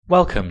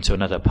Welcome to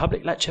another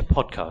public lecture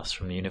podcast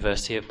from the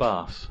University of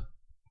Bath.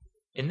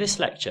 In this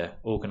lecture,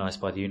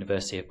 organised by the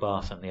University of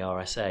Bath and the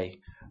RSA,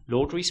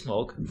 Lord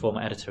Rees-Mogg,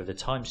 former editor of the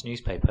Times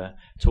newspaper,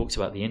 talks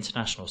about the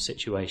international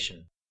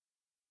situation.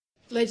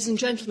 Ladies and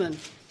gentlemen,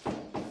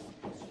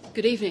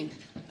 good evening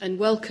and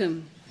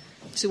welcome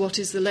to what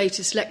is the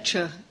latest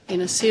lecture in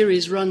a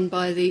series run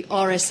by the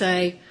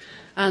RSA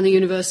and the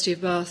University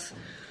of Bath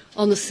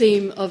on the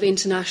theme of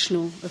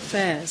international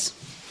affairs.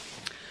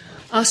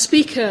 Our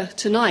speaker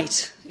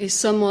tonight is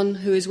someone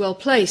who is well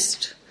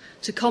placed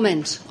to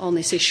comment on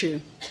this issue.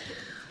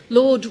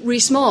 Lord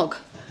Rees-Mogg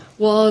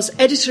was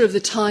editor of the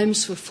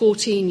Times for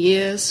 14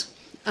 years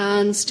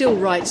and still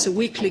writes a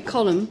weekly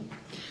column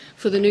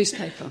for the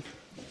newspaper.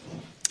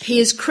 He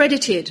is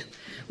credited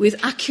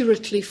with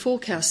accurately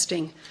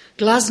forecasting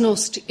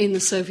glasnost in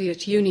the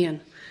Soviet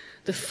Union,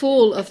 the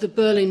fall of the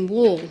Berlin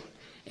Wall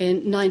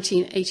in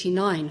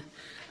 1989,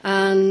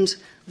 and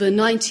the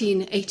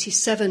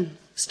 1987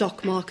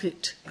 stock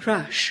market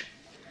crash.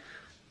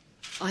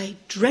 I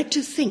dread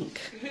to think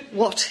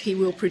what he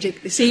will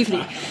predict this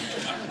evening.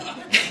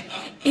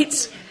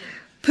 It's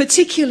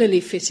particularly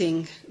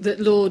fitting that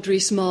Lord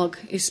Rees-Mogg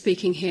is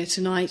speaking here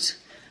tonight,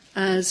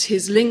 as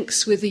his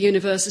links with the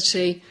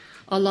university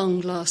are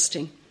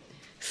long-lasting.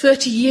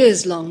 30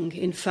 years long,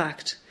 in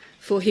fact,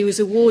 for he was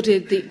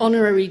awarded the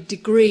honorary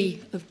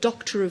degree of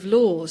Doctor of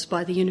Laws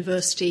by the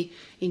university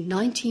in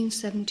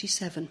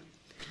 1977.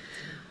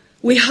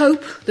 We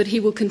hope that he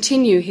will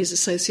continue his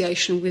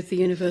association with the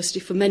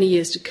university for many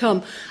years to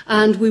come,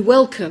 and we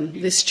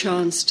welcome this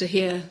chance to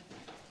hear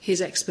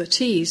his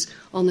expertise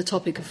on the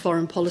topic of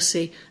foreign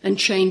policy and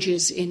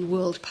changes in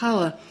world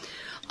power.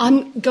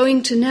 I'm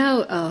going to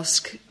now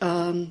ask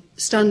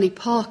Stanley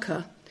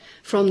Parker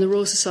from the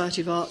Royal Society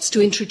of Arts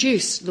to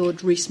introduce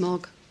Lord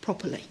Rees-Mogg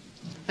properly.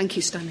 Thank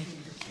you, Stanley.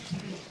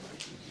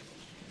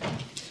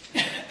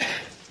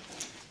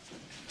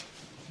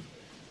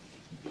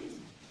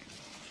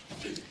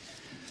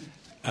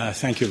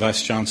 Thank you,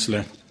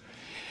 Vice-Chancellor.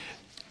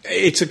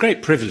 It's a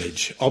great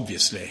privilege,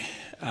 obviously,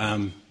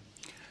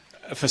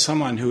 for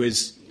someone who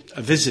is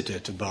a visitor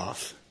to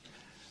Bath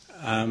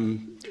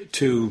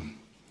to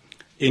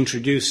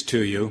introduce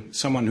to you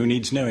someone who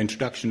needs no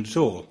introduction at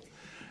all.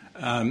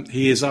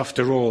 He is,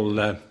 after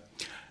all,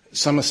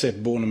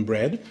 Somerset born and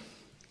bred,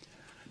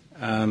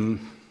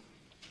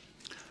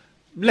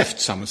 left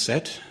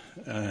Somerset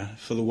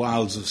for the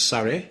wilds of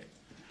Surrey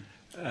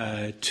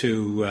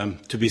to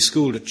be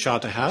schooled at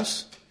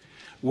Charterhouse,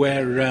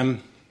 where,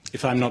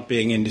 if I'm not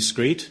being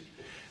indiscreet,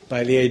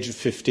 by the age of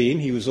 15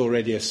 he was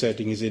already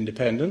asserting his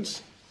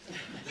independence.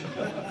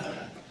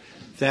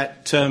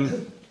 That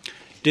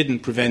didn't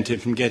prevent him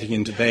from getting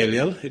into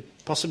Balliol.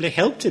 It possibly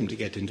helped him to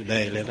get into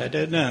Balliol, I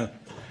don't know.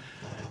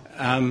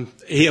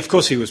 He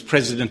was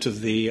president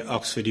of the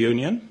Oxford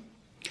Union.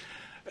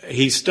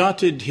 He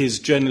started his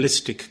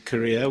journalistic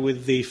career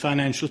with the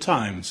Financial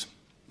Times.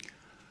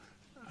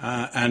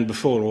 And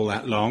before all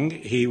that long,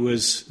 he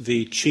was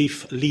the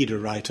chief leader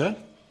writer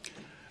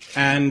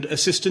and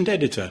assistant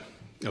editor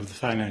of the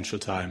Financial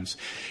Times.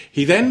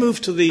 He then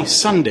moved to the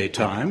Sunday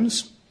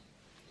Times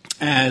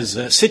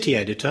as city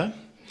editor,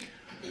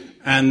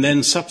 and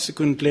then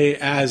subsequently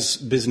as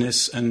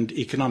business and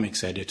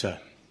economics editor,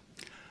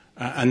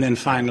 and then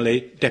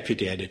finally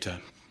deputy editor.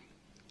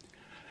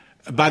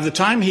 By the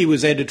time he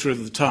was editor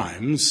of the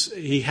Times,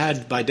 he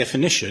had, by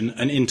definition,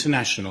 an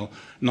international,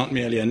 not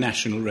merely a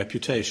national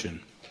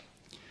reputation.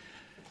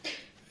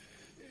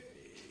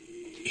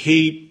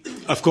 He,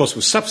 of course,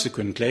 was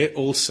subsequently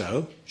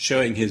also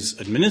showing his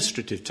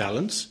administrative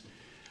talents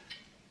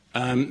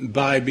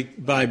by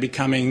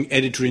becoming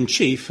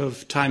editor-in-chief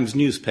of Times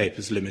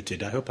Newspapers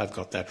Limited. I hope I've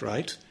got that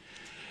right.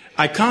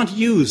 I can't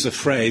use a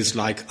phrase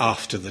like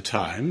after the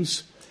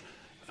Times,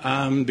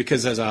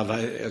 because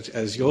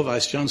as your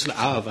Vice-Chancellor,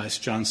 our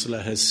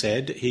Vice-Chancellor has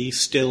said, he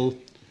still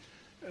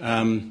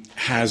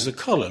has a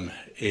column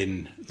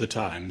in the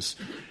Times.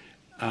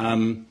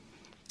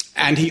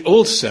 And he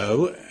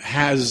also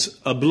has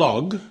a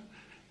blog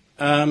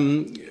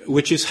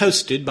which is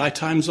hosted by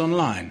Times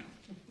Online.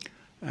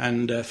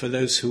 And for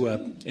those who are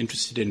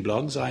interested in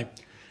blogs,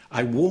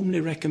 I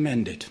warmly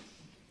recommend it.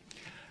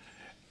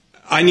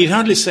 I need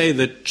hardly say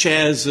that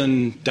chairs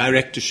and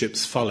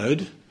directorships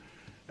followed.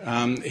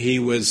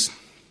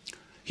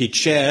 He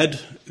chaired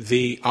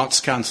the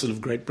Arts Council of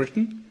Great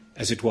Britain,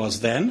 as it was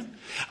then.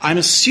 I'm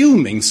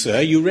assuming,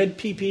 sir, you read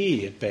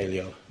PPE at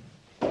Balliol.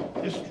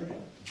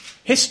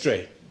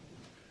 History.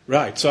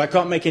 Right, so I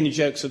can't make any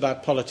jokes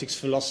about politics,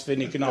 philosophy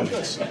and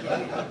economics.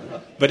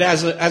 But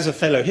as a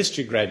fellow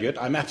history graduate,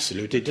 I'm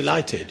absolutely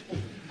delighted.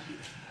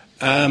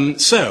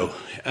 So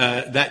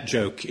that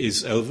joke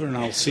is over, and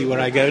I'll see where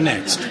I go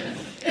next.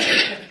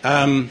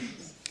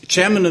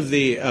 Chairman of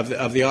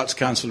the Arts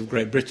Council of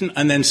Great Britain,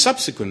 and then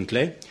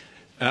subsequently,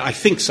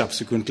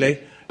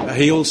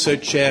 he also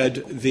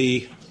chaired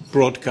the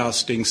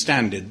Broadcasting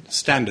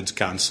Standards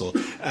Council,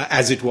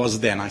 as it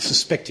was then. I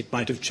suspect it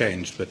might have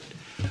changed, but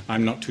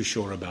I'm not too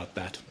sure about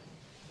that.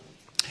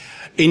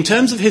 In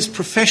terms of his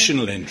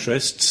professional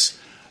interests,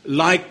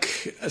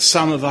 like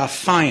some of our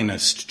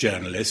finest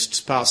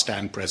journalists, past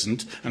and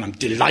present, and I'm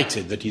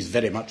delighted that he's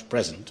very much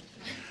present,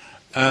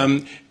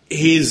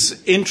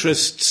 his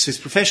interests, his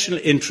professional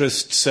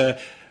interests,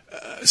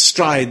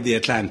 stride the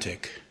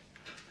Atlantic,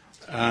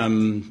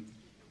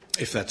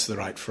 if that's the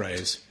right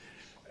phrase.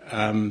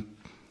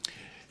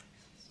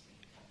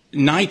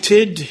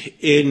 Knighted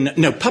in...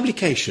 No,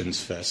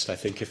 publications first, I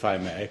think, if I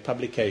may.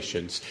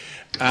 Publications.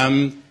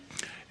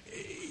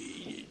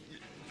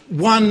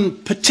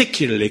 One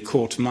particularly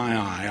caught my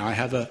eye. I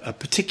have a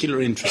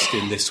particular interest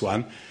in this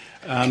one.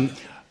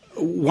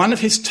 One of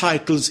his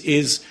titles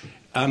is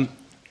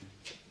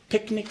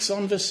Picnics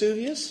on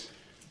Vesuvius?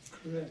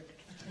 Correct.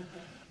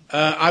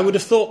 I would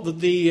have thought that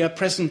the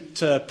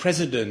present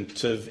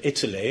president of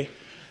Italy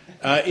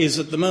is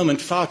at the moment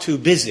far too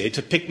busy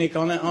to picnic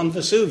on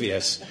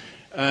Vesuvius.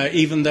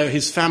 Even though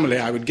his family,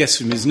 I would guess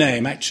from his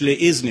name,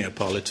 actually is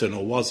Neapolitan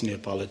or was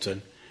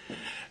Neapolitan.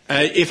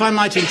 If I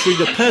might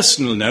intrude a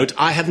personal note,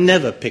 I have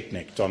never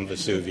picnicked on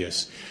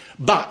Vesuvius.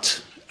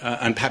 But,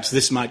 and perhaps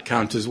this might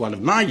count as one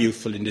of my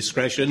youthful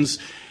indiscretions,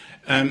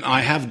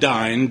 I have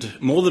dined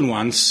more than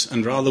once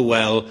and rather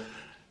well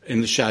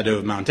in the shadow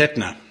of Mount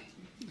Etna.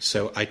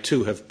 So I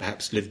too have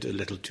perhaps lived a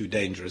little too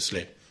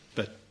dangerously.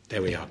 But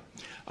there we are.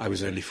 I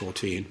was only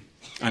 14.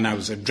 And I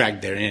was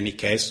dragged there in any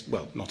case,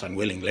 well, not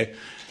unwillingly,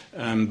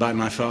 by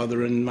my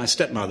father and my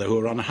stepmother, who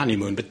were on a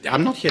honeymoon. But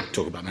I'm not here to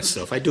talk about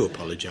myself. I do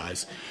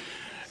apologise.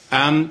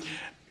 I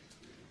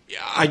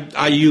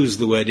use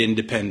the word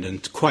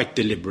independent quite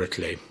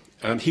deliberately.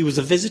 He was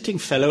a visiting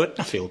fellow at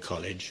Nuffield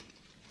College.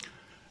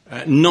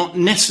 Not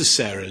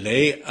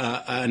necessarily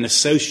an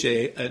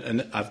associate,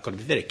 and I've got to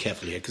be very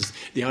careful here because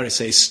the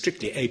RSA is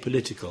strictly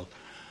apolitical.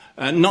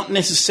 Not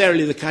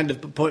necessarily the kind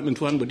of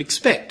appointment one would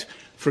expect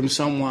from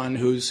someone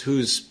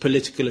whose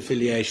political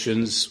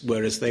affiliations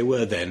were as they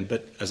were then.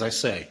 But, as I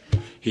say,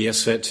 he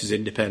asserts his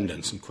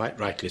independence, and quite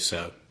rightly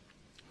so.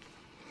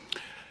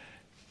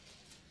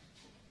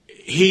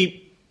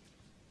 He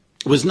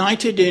was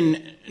knighted in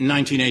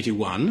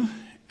 1981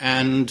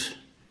 and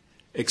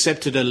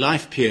accepted a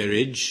life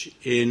peerage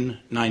in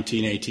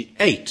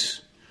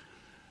 1988.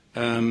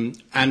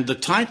 And the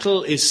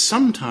title is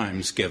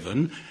sometimes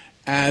given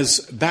as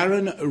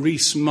Baron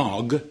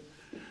Rees-Mogg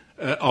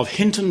of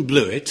Hinton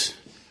Blewett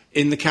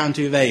in the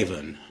county of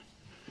Avon.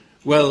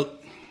 Well,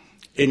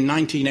 in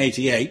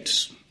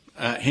 1988,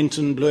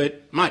 Hinton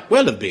Blewett might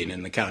well have been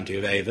in the county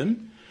of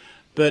Avon,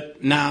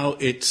 but now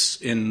it's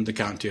in the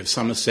county of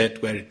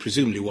Somerset, where it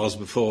presumably was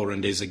before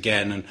and is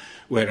again, and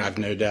where I've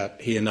no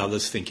doubt he and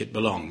others think it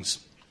belongs.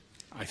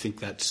 I think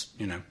that's,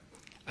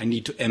 I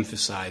need to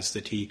emphasise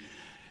that he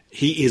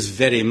is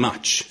very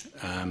much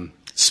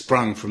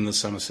sprung from the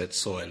Somerset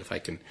soil, if I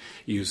can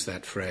use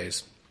that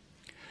phrase.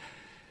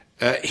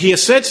 He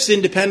asserts his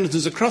independence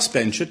as a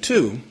crossbencher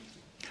too,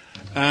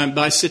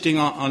 by sitting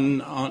on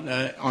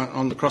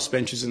the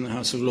crossbenches in the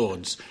House of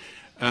Lords.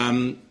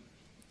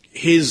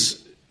 His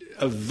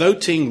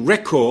voting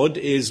record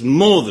is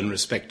more than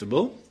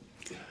respectable.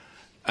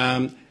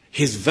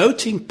 His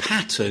voting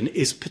pattern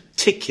is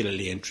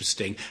particularly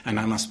interesting, and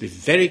I must be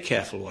very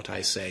careful what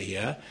I say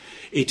here.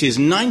 It is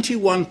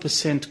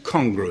 91%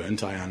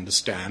 congruent, I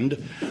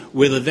understand,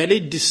 with a very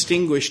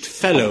distinguished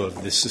fellow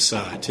of this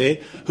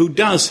society who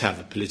does have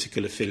a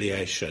political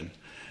affiliation.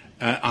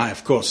 I,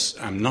 of course,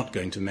 am not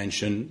going to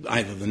mention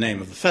either the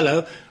name of the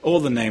fellow or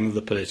the name of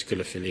the political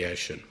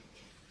affiliation.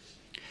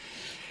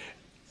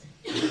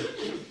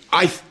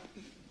 I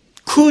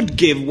could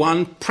give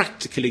one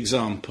practical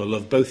example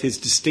of both his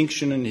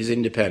distinction and his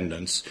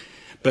independence,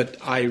 but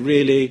I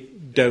really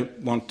don't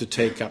want to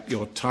take up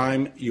your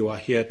time. You are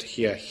here to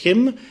hear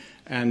him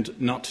and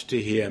not to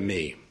hear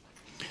me.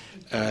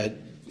 The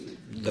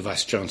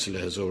Vice-Chancellor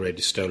has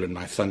already stolen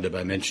my thunder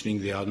by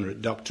mentioning the honorary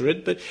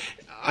doctorate, but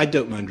I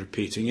don't mind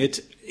repeating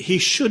it. He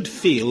should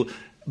feel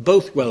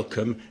both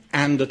welcome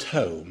and at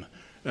home,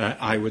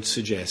 I would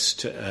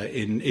suggest,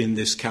 in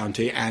this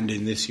county and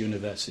in this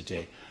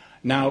university.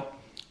 Now,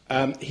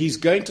 he's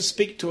going to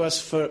speak to us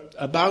for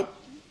about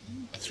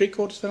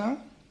 3/4 of an hour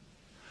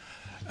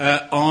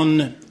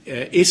on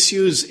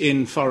issues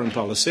in foreign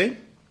policy,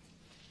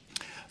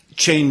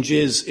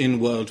 changes in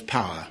world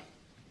power.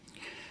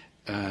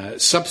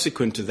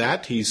 Subsequent to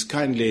that, he's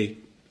kindly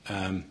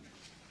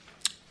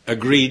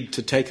agreed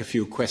to take a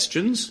few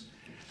questions.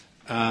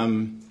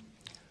 Do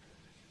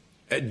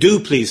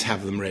please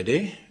have them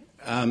ready,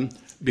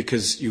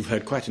 because you've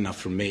heard quite enough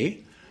from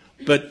me.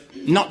 But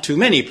not too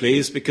many,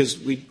 please, because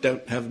we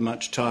don't have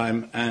much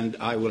time and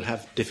I will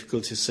have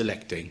difficulty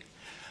selecting.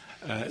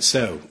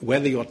 So,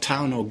 whether you're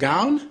town or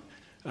gown,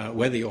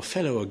 whether you're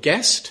fellow or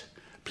guest,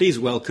 please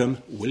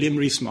welcome William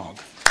Rees-Mogg.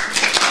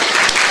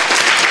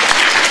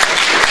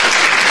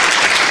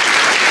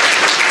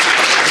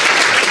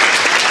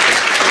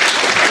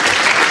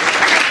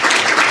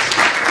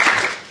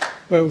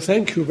 Well,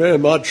 thank you very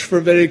much for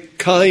a very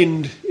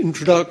kind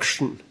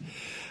introduction.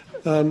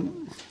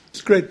 It's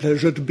a great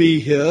pleasure to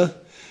be here.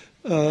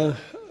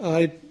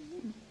 I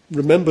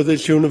remember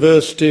this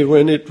university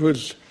when it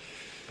was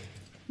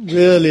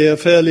really a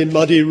fairly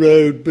muddy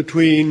road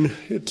between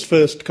its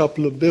first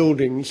couple of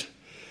buildings,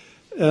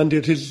 and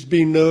it has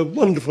been a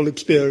wonderful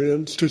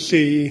experience to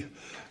see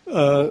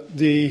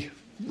the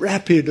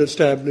rapid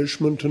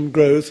establishment and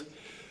growth,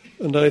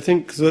 and I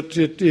think that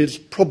it is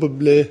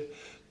probably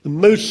the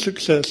most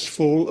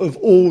successful of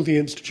all the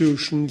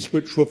institutions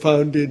which were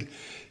founded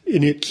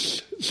in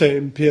its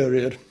same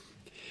period.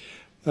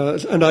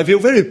 And I feel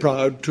very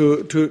proud to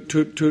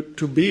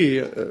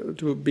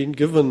have been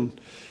given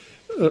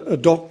a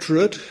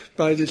doctorate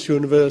by this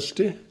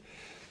university.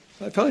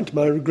 I find to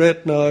my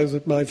regret now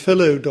that my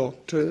fellow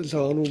doctors,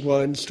 Arnold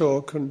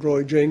Weinstock and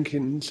Roy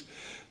Jenkins,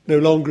 no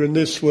longer in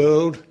this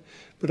world,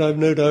 but I've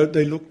no doubt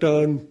they look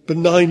down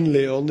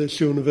benignly on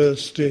this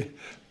university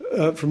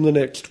from the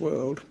next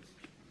world.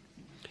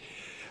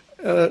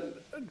 I'm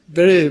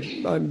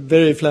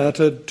very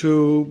flattered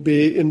to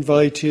be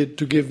invited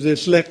to give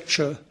this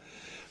lecture.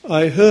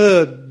 I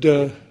heard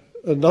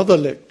another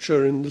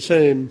lecture in the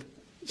same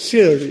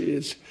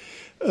series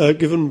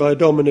given by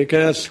Dominic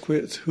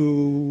Asquith,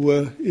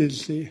 who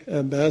is the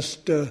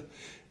ambassador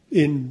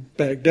in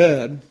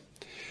Baghdad.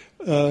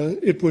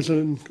 It was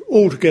an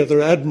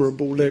altogether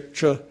admirable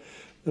lecture,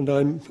 and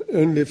I'm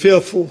only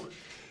fearful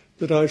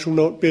that I shall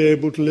not be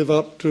able to live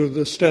up to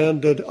the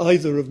standard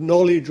either of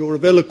knowledge or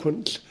of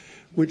eloquence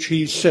which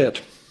he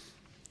set.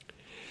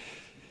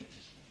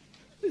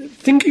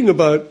 Thinking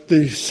about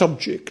the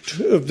subject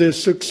of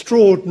this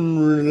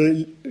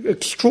extraordinarily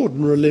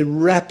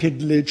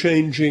rapidly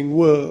changing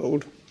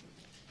world,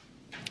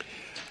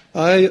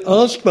 I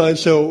asked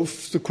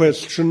myself the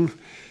question,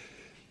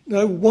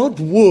 now what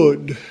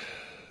would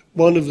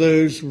one of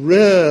those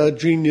rare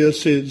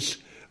geniuses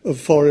of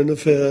foreign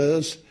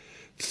affairs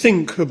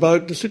think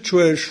about the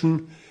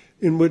situation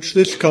in which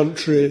this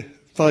country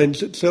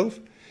finds itself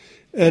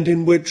and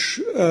in which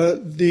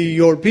the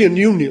European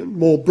Union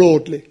more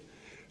broadly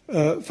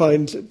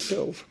finds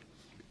itself?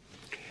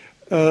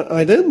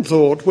 I then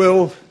thought,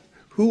 well,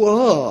 who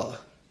are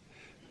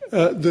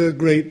the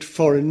great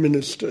foreign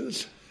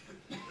ministers?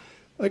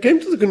 I came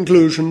to the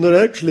conclusion that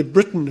actually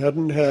Britain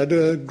hadn't had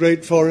a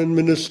great foreign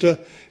minister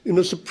in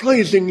a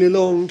surprisingly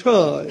long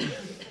time.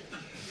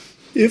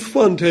 If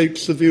one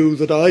takes the view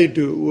that I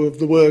do of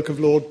the work of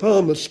Lord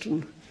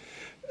Palmerston,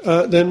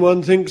 then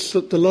one thinks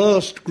that the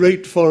last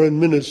great foreign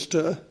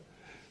minister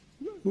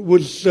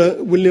was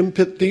William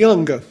Pitt the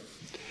Younger.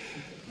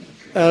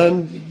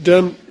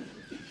 And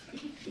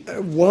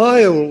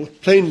while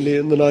plainly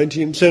in the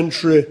 19th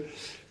century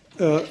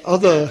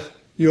other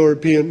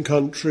European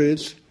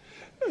countries,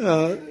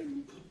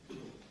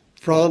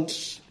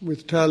 France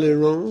with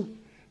Talleyrand,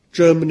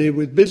 Germany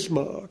with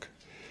Bismarck,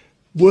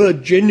 were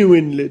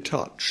genuinely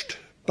touched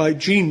by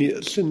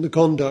genius in the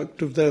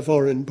conduct of their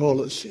foreign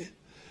policy,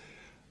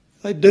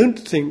 I don't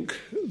think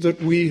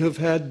that we have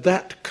had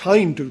that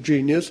kind of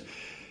genius,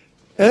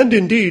 and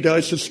indeed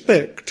I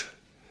suspect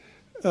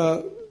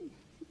now,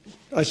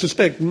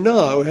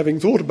 having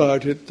thought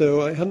about it,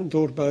 though I hadn't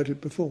thought about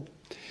it before,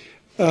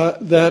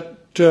 that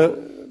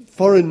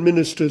foreign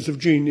ministers of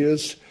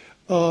genius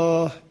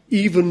are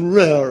even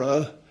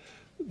rarer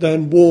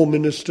than war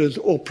ministers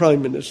or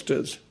prime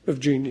ministers of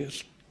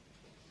genius.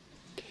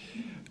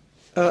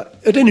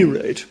 At any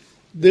rate,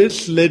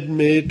 this led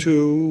me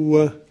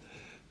to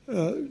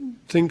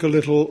think a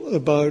little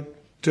about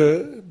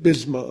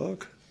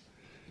Bismarck,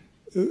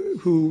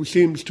 who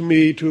seems to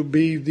me to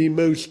be the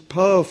most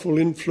powerful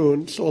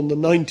influence on the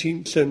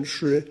 19th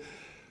century,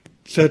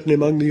 certainly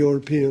among the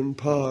European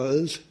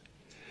powers,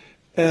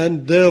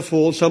 and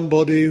therefore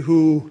somebody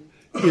who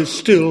is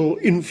still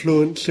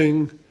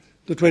influencing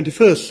the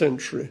 21st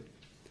century.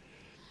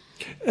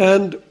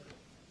 And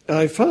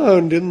I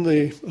found in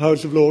the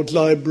House of Lords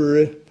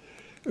Library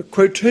a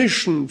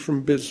quotation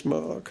from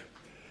Bismarck,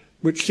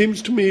 which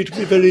seems to me to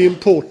be a very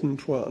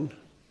important one.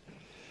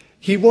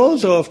 He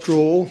was, after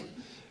all,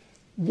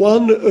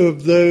 one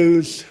of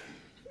those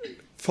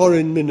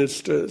foreign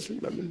ministers,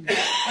 I mean,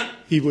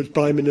 he was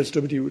prime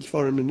minister, but he was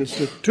foreign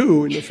minister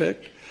too, in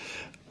effect,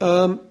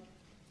 who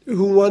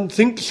one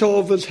thinks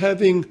of as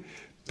having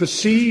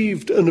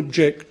perceived an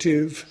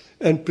objective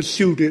and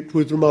pursued it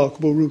with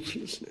remarkable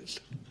ruthlessness.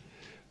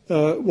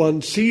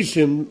 One sees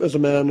him as a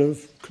man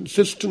of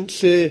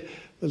consistency,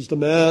 as the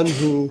man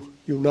who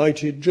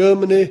united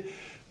Germany,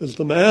 as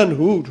the man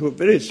who, to a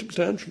very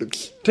substantial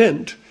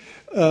extent,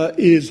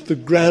 is the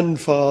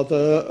grandfather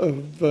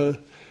of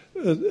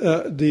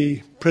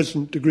the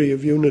present degree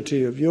of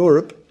unity of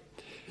Europe.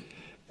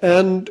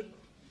 And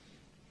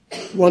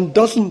one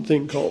doesn't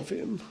think of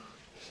him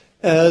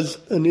as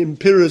an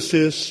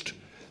empiricist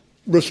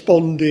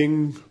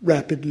responding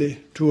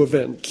rapidly to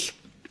events.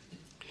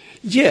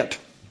 Yet,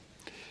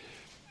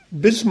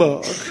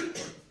 Bismarck,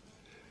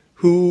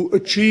 who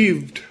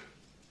achieved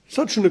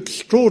such an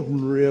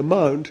extraordinary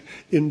amount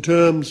in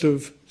terms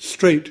of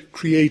straight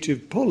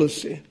creative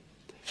policy,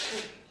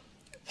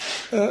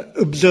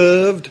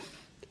 observed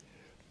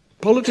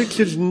politics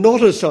is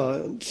not a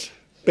science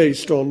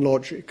based on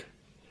logic.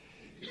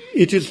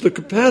 It is the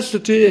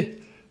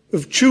capacity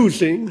of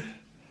choosing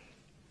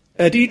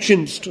at each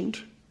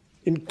instant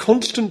in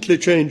constantly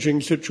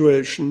changing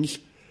situations,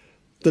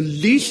 the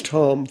least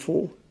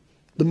harmful,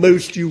 the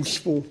most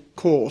useful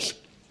course.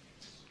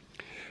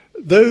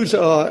 Those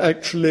are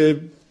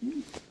actually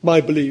my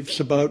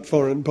beliefs about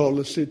foreign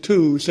policy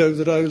too, so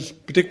that I was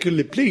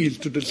particularly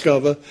pleased to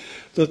discover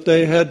that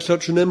they had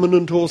such an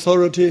eminent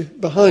authority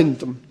behind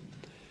them.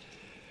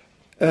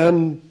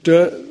 And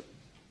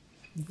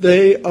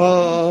they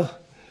are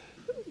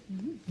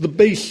the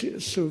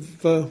basis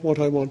of what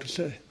I want to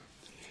say.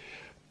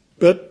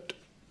 But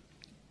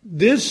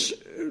this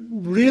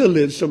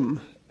realism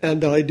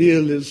and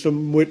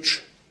idealism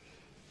which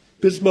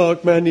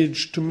Bismarck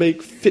managed to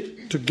make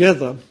fit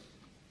together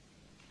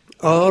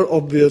are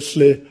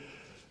obviously,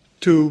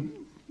 to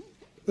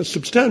a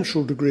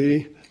substantial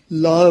degree,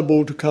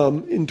 liable to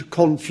come into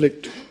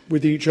conflict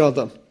with each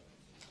other.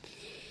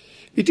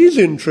 It is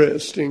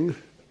interesting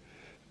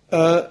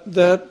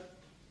that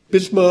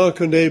Bismarck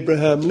and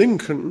Abraham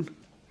Lincoln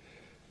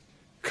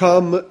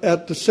come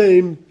at the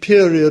same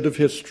period of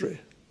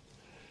history.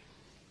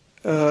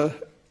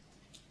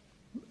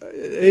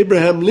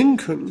 Abraham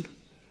Lincoln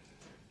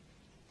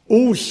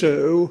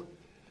also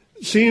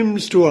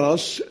seems to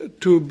us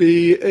to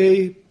be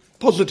a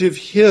positive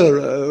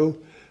hero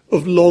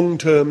of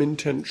long-term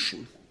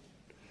intention.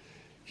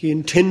 He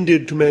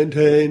intended to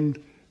maintain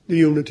the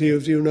unity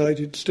of the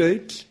United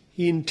States.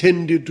 He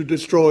intended to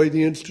destroy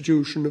the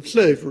institution of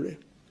slavery.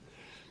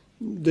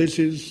 This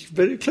is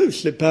very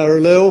closely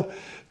parallel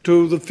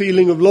to the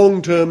feeling of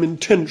long-term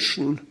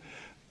intention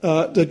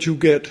that you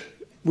get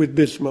with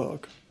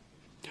Bismarck.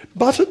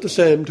 But at the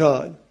same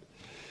time,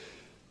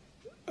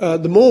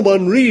 the more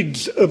one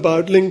reads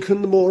about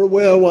Lincoln, the more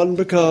aware one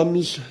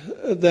becomes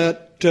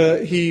that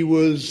he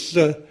was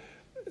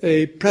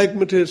a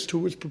pragmatist who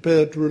was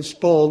prepared to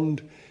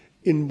respond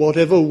in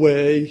whatever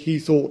way he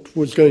thought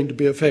was going to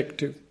be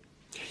effective.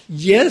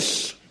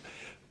 Yes,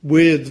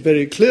 with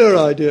very clear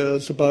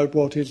ideas about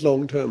what his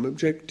long-term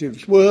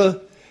objectives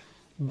were,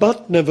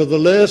 but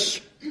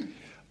nevertheless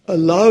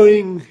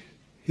allowing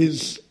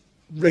his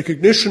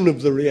recognition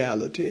of the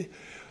reality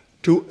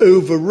to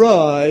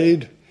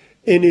override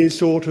any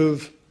sort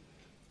of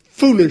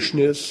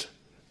foolishness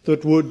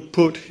that would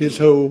put his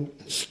whole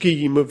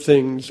scheme of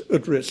things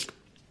at risk.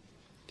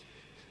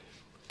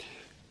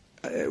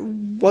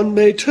 One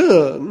may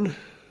turn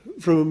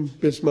from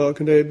Bismarck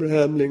and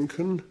Abraham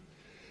Lincoln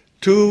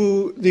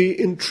to the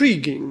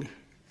intriguing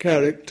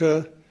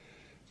character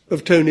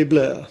of Tony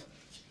Blair.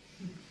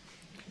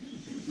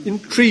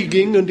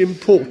 Intriguing and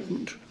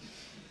important.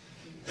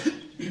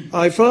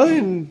 I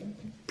find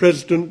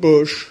President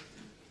Bush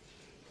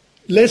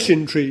less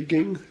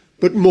intriguing,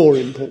 but more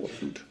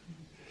important.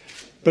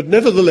 But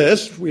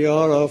nevertheless, we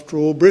are, after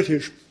all,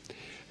 British,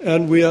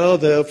 and we are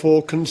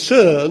therefore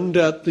concerned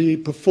at the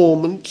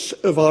performance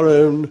of our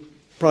own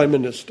Prime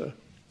Minister.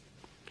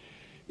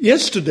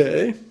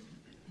 Yesterday,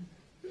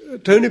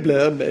 Tony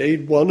Blair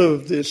made one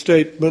of the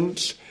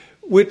statements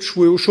which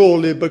will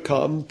surely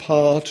become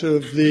part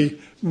of the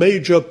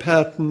major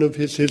pattern of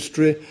his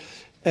history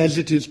as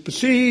it is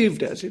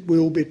perceived, as it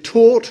will be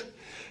taught,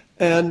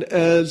 and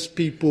as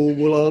people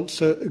will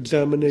answer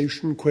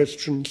examination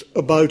questions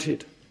about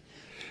it.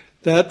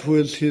 That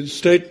was his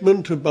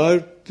statement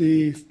about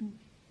the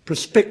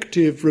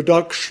prospective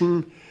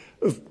reduction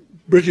of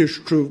British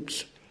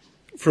troops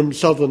from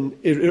southern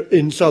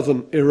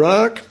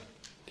Iraq.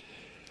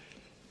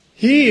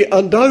 He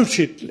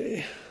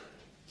undoubtedly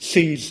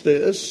sees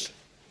this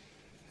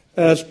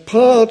as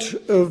part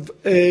of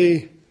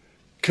a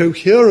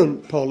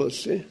coherent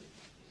policy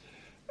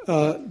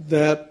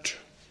that,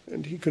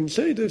 and he can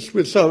say this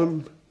with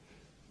some,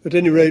 at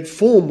any rate,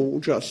 formal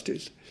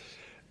justice,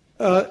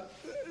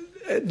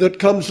 that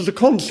comes as a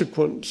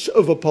consequence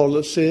of a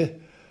policy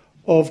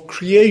of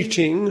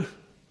creating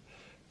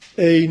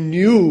a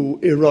new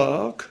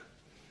Iraq,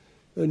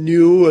 a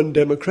new and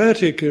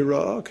democratic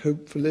Iraq,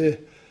 hopefully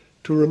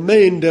to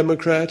remain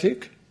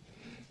democratic,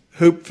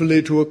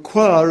 hopefully to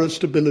acquire a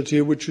stability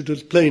which it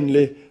has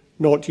plainly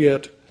not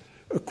yet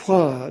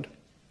acquired.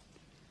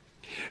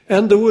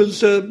 And there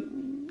was a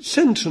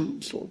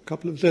sentence, or a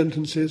couple of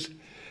sentences,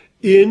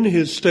 in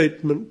his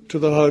statement to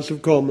the House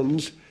of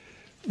Commons,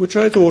 which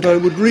I thought I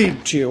would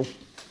read to you.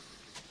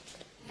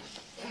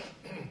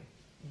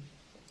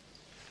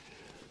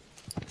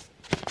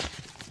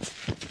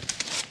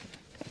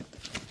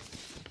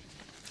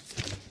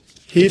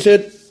 He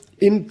said,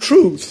 "In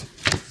truth,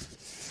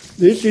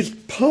 this is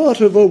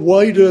part of a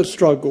wider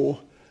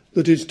struggle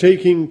that is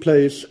taking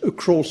place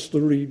across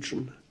the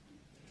region.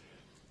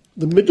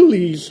 The Middle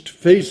East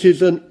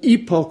faces an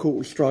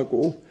epochal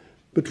struggle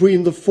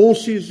between the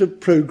forces of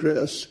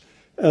progress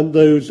and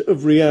those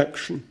of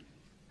reaction.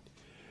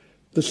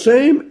 The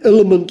same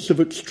elements of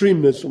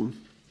extremism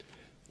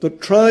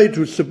that try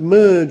to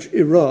submerge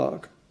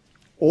Iraq,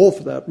 or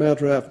for that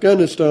matter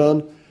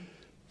Afghanistan,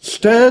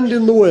 stand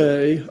in the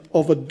way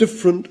of a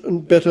different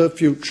and better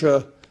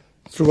future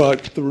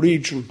throughout the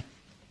region."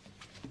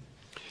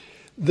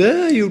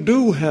 There you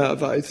do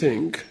have, I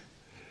think,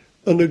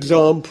 an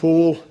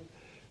example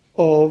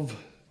of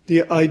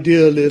the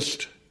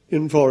idealist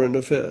in foreign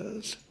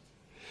affairs.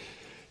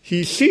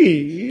 he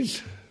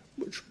sees,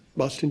 which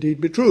must indeed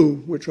be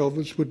true, which of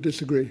us would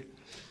disagree,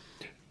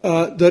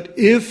 that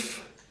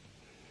if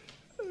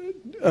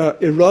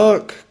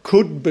Iraq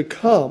could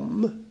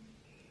become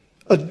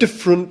a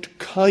different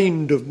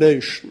kind of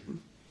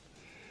nation,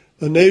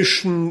 a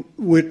nation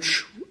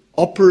which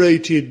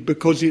operated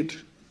because it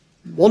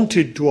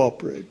wanted to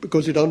operate,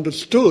 because it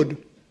understood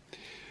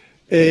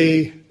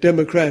a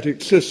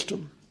democratic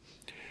system,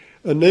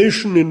 a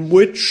nation in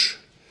which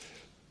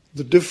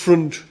the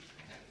different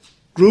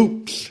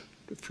groups,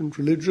 different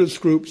religious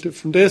groups,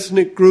 different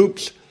ethnic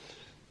groups,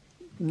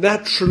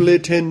 naturally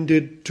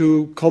tended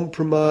to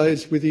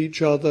compromise with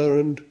each other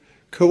and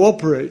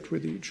cooperate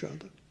with each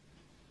other.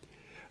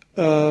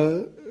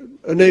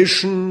 A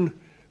nation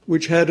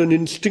which had an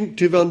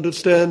instinctive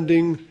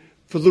understanding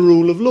for the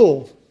rule of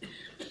law.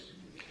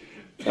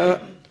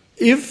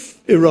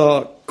 If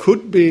Iraq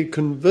could be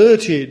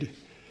converted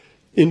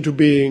into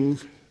being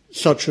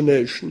such a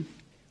nation,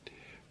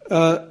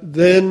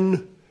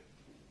 then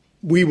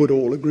we would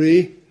all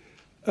agree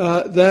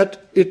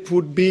that it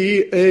would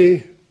be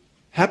a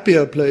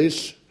happier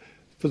place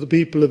for the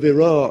people of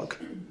Iraq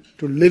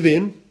to live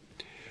in,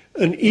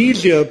 an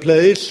easier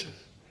place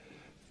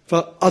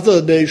for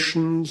other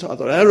nations,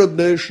 other Arab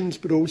nations,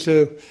 but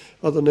also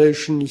other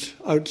nations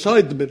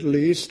outside the Middle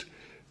East,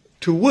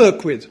 to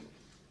work with.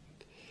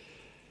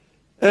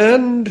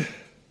 And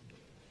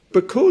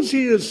because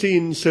he has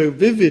seen so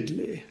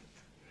vividly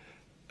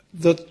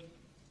that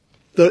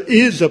there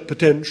is a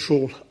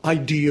potential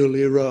ideal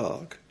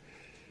Iraq,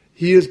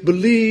 he has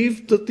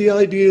believed that the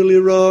ideal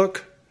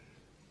Iraq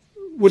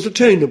was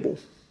attainable.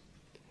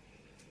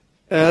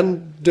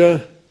 And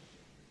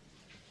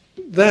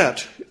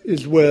that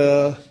is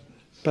where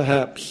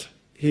perhaps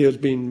he has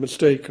been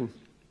mistaken.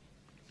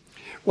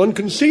 One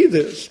can see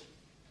this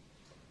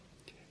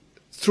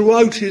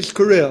throughout his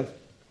career.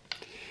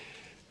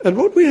 And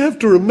what we have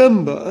to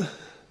remember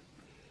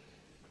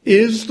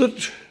is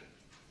that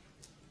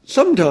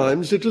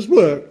sometimes it has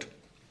worked.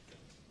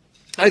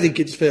 I think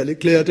it's fairly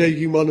clear,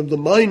 taking one of the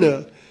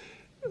minor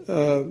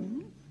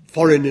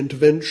foreign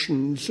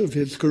interventions of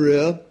his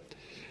career,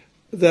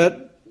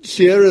 that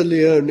Sierra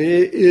Leone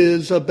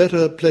is a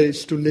better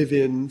place to live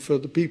in for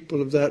the people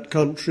of that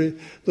country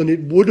than it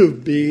would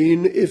have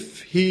been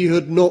if he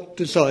had not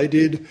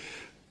decided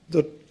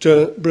that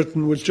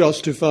Britain was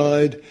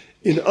justified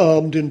in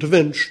armed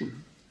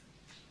intervention.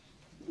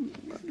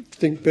 I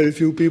think very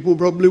few people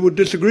probably would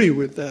disagree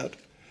with that.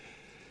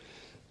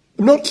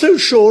 I'm not so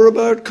sure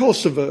about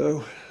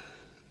Kosovo.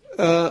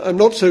 I'm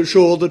not so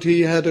sure that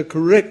he had a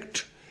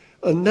correct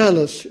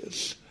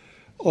analysis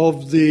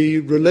of the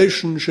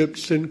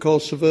relationships in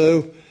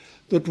Kosovo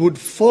that would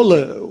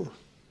follow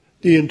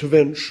the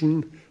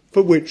intervention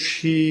for which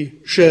he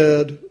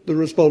shared the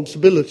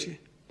responsibility.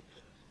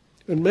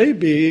 And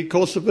maybe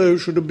Kosovo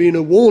should have been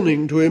a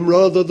warning to him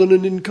rather than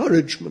an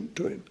encouragement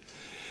to him.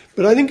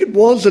 But I think it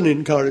was an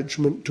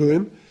encouragement to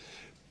him,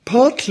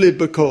 partly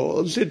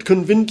because it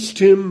convinced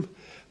him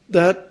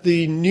that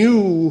the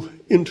new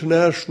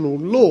international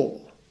law,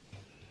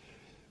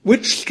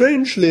 which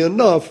strangely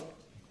enough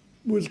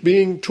was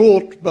being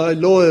taught by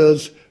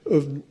lawyers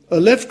of a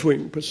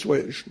left-wing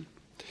persuasion,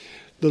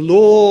 the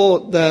law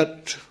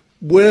that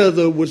where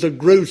there was a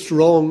gross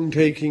wrong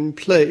taking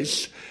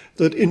place,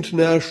 that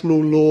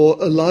international law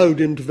allowed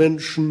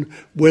intervention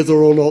whether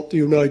or not the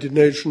United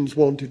Nations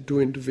wanted to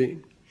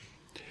intervene.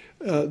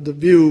 The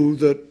view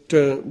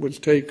that was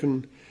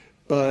taken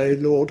by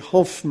Lord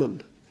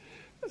Hoffman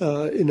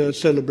in a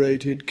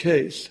celebrated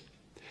case.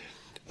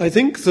 I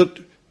think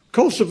that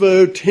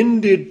Kosovo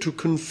tended to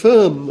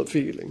confirm the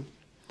feeling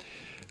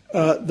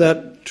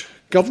that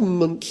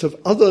governments of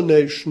other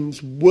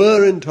nations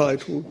were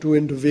entitled to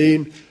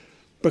intervene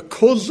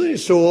because they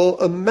saw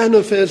a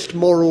manifest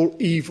moral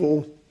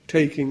evil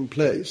taking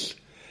place,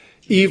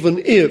 even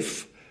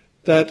if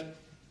that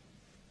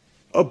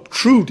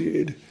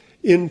obtruded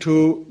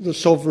into the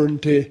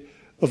sovereignty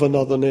of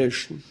another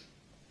nation.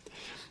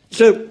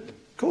 So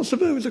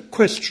Kosovo is a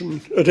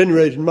question, at any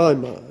rate in my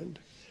mind.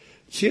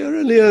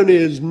 Sierra Leone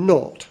is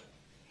not,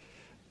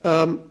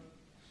 nor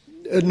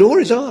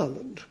is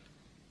Ireland.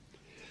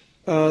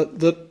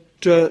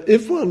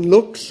 If one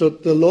looks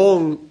at the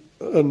long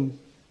and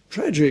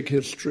tragic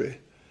history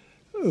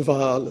of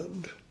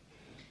Ireland,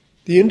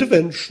 the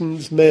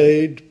interventions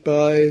made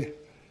by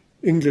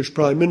English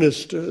prime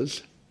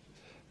ministers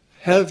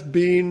have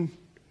been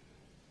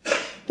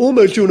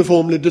almost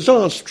uniformly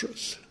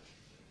disastrous.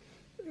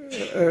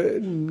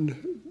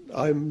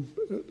 I'm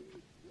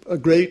a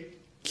great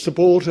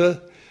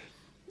supporter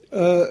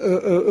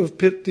of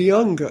Pitt the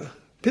Younger.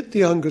 Pitt the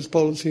Younger's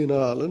policy in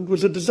Ireland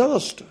was a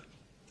disaster.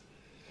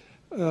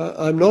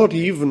 I'm not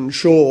even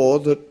sure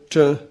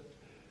that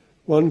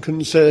one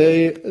can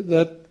say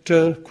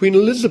that Queen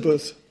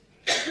Elizabeth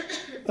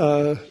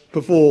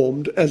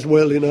performed as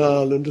well in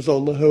Ireland as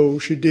on the whole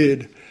she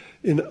did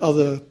in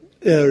other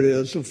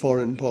areas of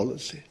foreign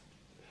policy.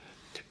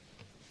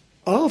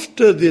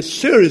 After this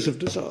series of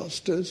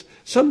disasters,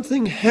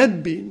 something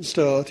had been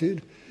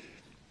started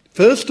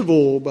first of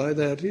all by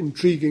that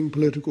intriguing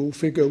political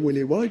figure,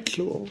 Willie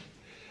Whitelaw,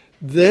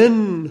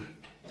 then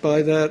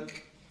by that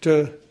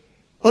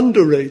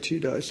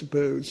underrated, I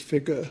suppose,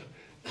 figure,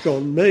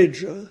 John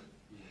Major,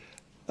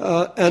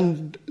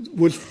 and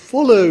was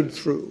followed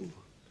through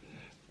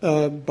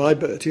by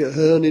Bertie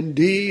Ahern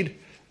indeed,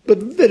 but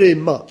very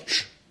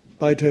much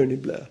by Tony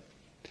Blair.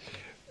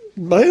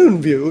 My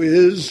own view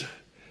is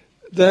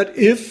that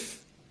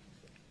if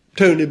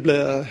Tony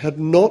Blair had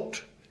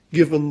not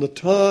given the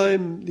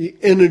time, the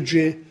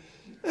energy,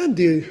 and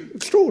the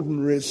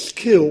extraordinary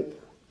skill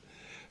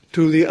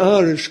to the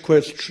Irish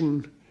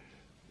question,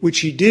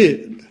 which he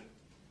did,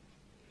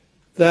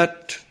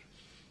 that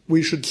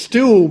we should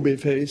still be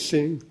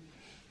facing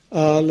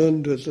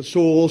Ireland as a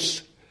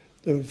source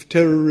of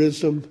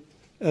terrorism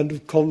and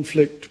of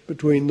conflict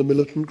between the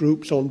militant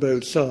groups on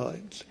both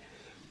sides.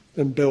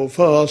 And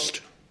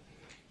Belfast,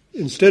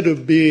 instead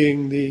of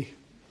being the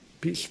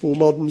peaceful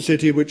modern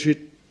city which it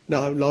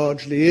now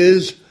largely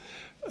is,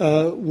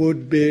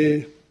 would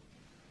be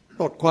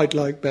not quite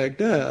like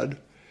Baghdad,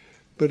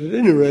 but at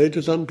any rate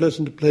as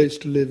unpleasant a place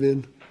to live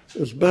in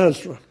as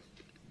Basra.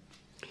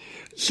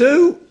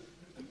 So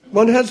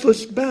one has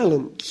this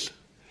balance.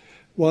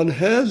 One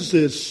has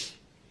this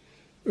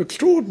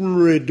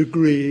extraordinary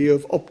degree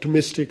of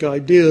optimistic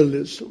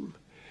idealism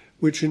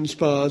which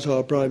inspires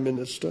our Prime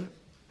Minister.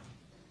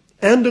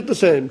 And at the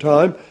same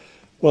time,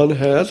 one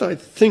has, I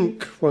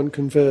think one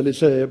can fairly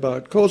say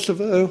about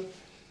Kosovo,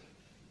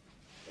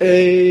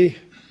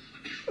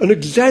 an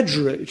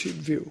exaggerated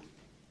view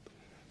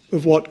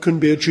of what can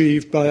be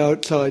achieved by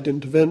outside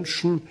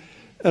intervention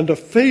and a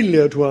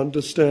failure to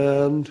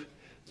understand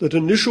that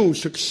initial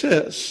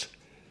success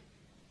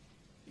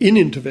in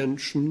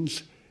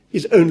interventions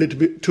is only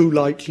too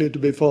likely to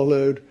be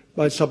followed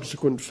by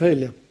subsequent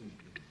failure.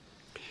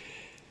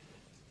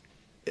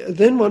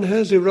 Then one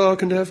has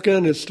Iraq and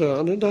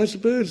Afghanistan, and I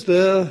suppose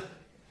both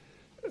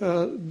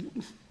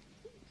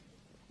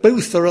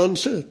are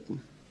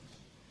uncertain.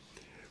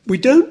 We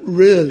don't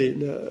really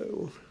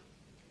know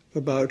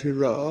about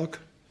Iraq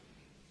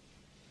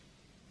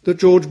that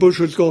George Bush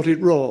has got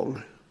it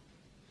wrong.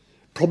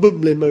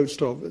 Probably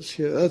most of us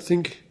here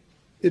think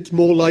it's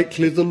more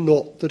likely than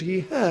not that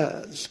he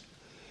has.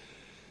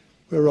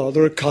 We're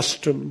rather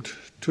accustomed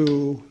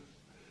to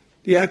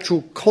the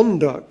actual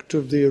conduct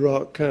of the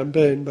Iraq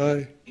campaign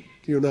by the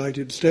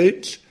United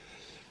States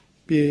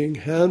being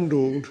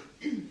handled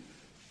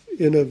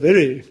in a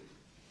very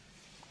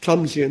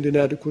clumsy and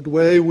inadequate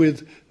way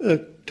with a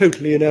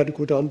totally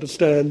inadequate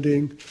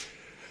understanding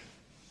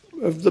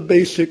of the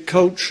basic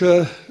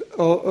culture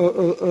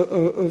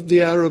of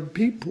the Arab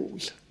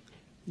peoples,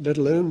 let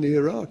alone the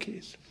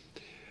Iraqis.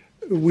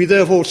 We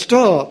therefore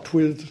start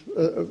with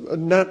a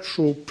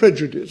natural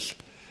prejudice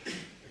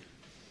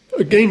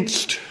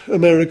against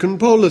American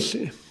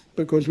policy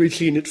because we've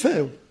seen it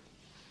fail.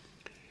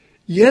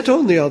 Yet,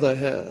 on the other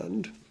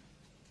hand,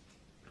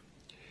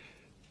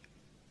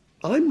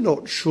 I'm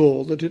not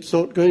sure that it's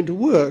not going to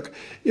work.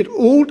 It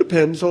all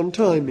depends on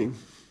timing.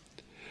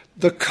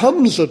 There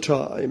comes a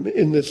time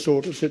in this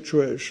sort of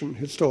situation,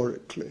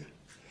 historically,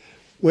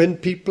 when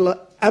people are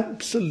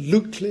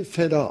absolutely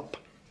fed up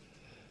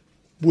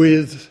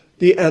with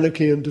the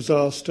anarchy and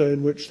disaster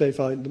in which they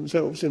find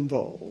themselves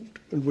involved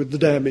and with the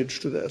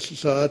damage to their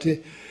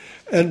society.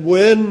 And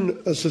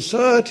when a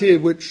society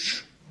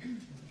which,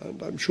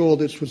 and I'm sure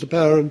this was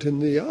apparent in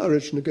the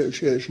Irish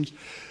negotiations,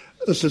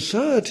 a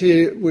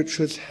society which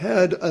has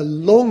had a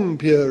long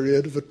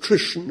period of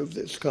attrition of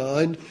this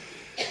kind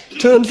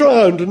turns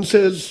round and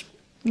says,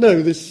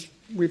 no,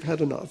 we've had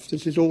enough,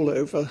 this is all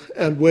over,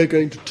 and we're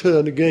going to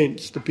turn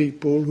against the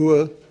people who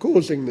are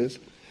causing this.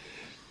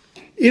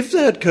 If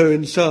that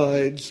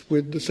coincides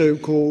with the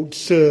so-called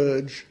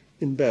surge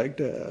in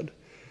Baghdad,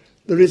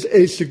 there is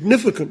a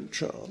significant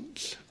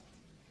chance,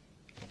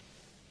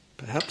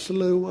 perhaps a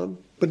low one,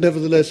 but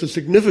nevertheless a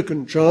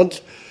significant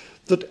chance,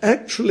 that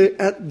actually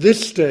at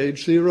this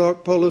stage the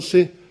Iraq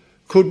policy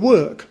could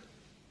work.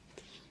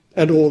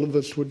 And all of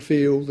us would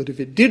feel that if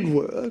it did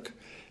work,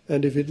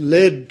 and if it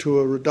led to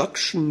a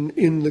reduction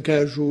in the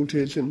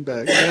casualties in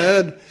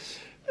Baghdad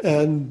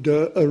and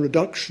a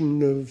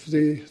reduction of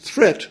the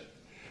threat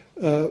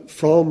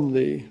from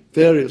the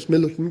various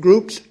militant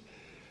groups,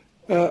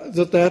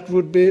 that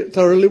would be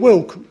thoroughly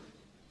welcome.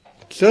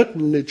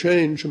 Certainly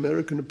change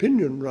American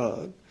opinion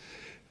round,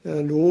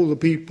 and all the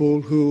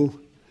people who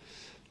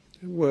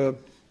were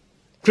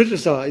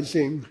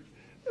criticizing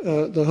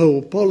the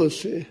whole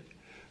policy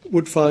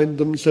would find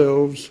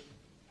themselves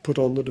put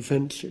on the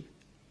defensive.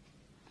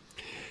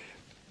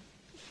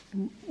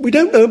 We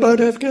don't know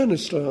about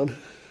Afghanistan.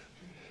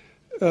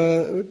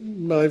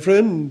 My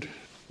friend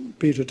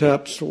Peter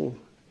Tapsell,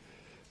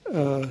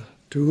 to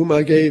whom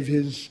I gave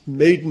his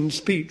maiden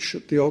speech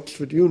at the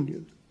Oxford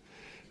Union,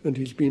 and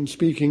he's been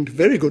speaking to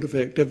very good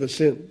effect ever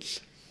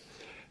since,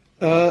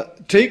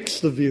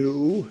 takes the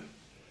view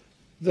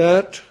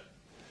that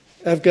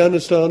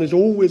Afghanistan is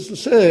always the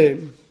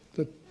same,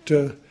 that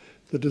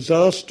the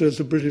disasters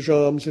of British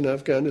arms in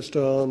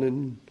Afghanistan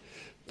in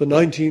the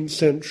 19th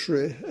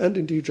century, and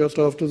indeed just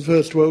after the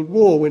First World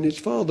War when his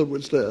father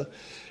was there,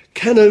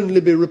 can only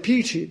be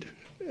repeated,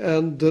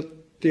 and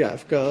that the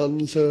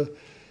Afghans are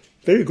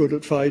very good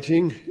at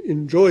fighting,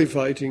 enjoy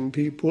fighting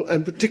people,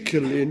 and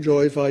particularly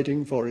enjoy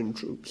fighting foreign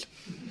troops.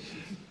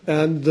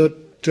 And that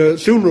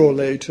sooner or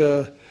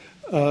later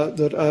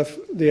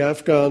the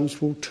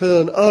Afghans will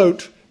turn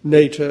out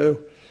NATO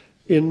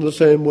in the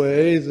same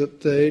way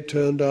that they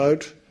turned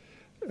out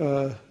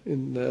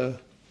in their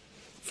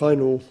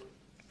final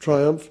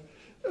triumph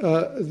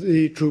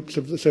the troops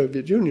of the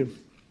Soviet Union.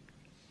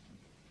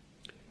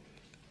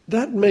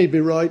 That may be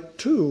right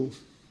too.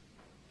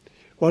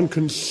 One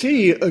can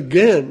see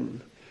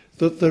again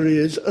that there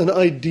is an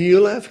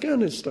ideal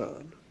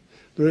Afghanistan.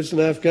 There is an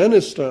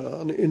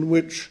Afghanistan in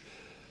which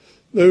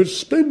those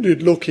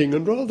splendid-looking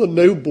and rather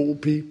noble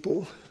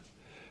people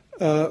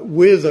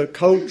with a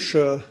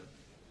culture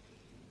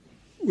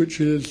which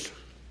is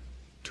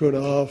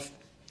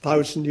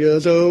 2,500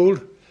 years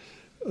old,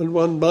 and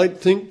one might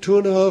think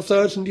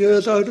 2,500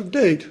 years out of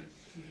date,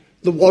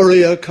 the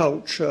warrior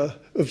culture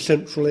of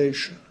Central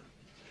Asia.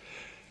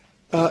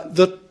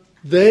 That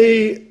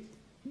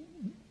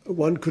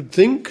one could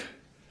think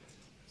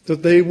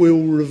that they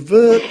will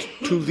revert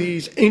to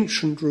these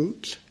ancient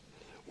roots,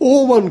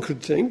 or one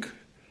could think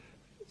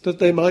that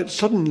they might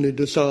suddenly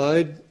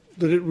decide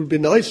that it would be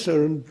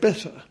nicer and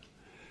better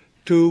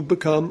to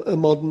become a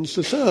modern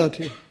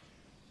society.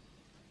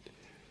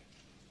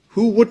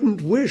 Who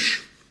wouldn't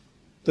wish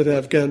that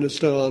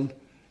Afghanistan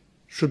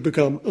should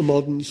become a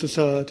modern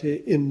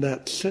society in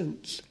that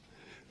sense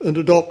and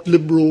adopt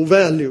liberal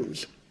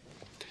values?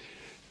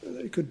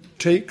 They could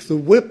take the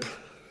whip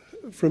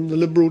from the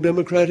Liberal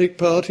Democratic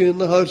Party in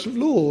the House of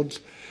Lords,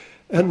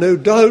 and no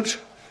doubt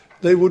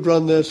they would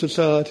run their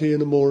society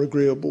in a more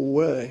agreeable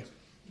way.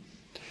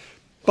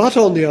 But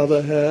on the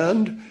other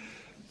hand,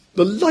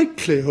 the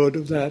likelihood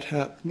of that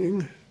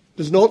happening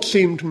does not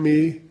seem to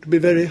me to be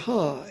very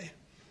high.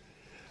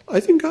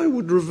 I think I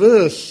would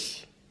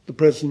reverse the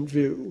present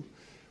view,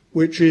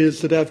 which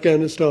is that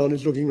Afghanistan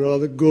is looking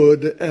rather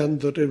good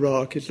and that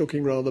Iraq is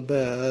looking rather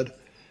bad.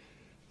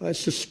 I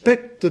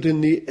suspect that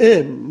in the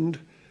end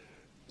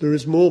there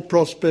is more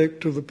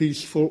prospect of a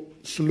peaceful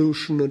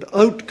solution and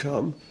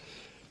outcome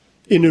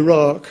in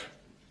Iraq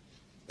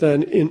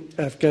than in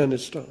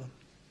Afghanistan.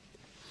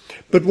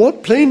 But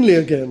what plainly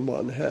again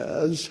one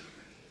has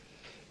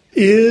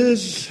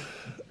is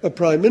a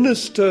Prime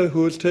Minister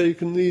who has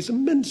taken these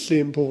immensely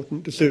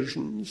important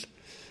decisions,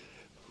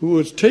 who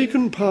has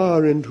taken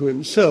power into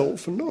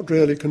himself and not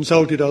really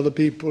consulted other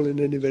people in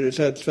any very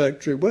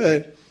satisfactory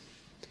way,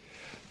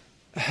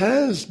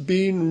 has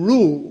been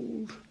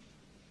ruled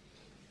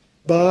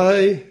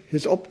by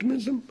his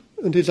optimism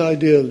and his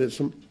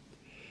idealism,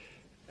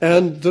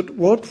 and that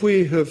what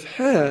we have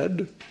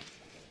had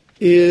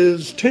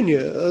is 10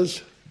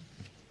 years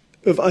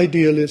of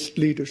idealist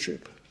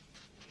leadership.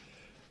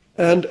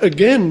 And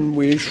again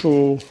we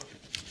shall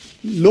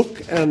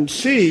look and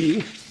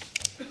see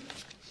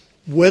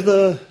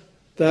whether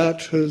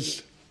that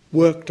has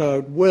worked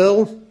out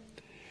well,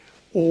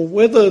 or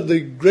whether the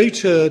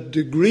greater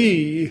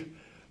degree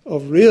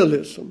of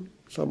realism,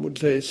 some would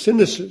say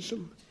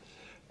cynicism,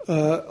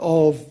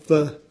 of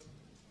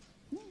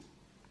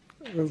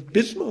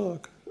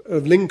Bismarck,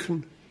 of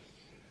Lincoln,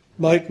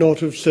 might not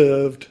have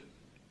served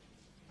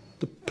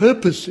the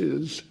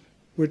purposes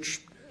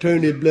which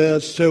Tony Blair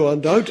so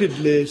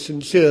undoubtedly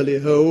sincerely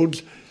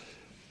holds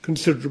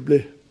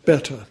considerably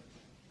better.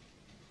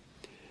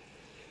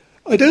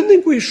 I don't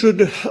think we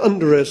should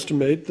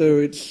underestimate, though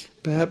it's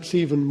perhaps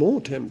even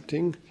more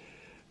tempting,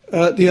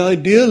 the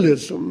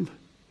idealism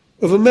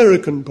of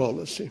American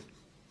policy.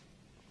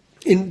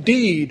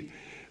 Indeed,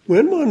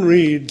 when one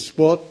reads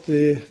what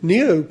the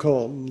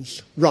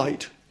neocons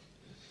write,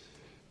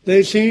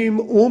 they seem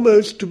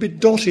almost to be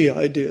dotty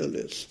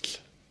idealists.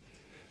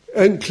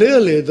 And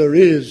clearly there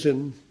is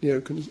in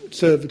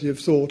conservative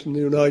thought in the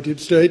United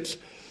States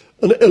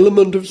an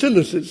element of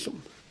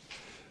cynicism.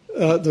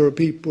 There are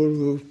people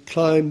who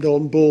climbed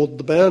on board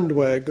the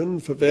bandwagon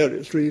for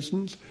various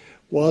reasons.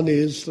 One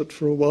is that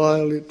for a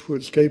while it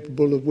was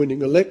capable of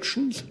winning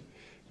elections,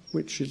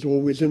 which is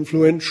always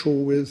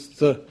influential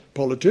with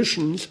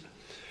politicians.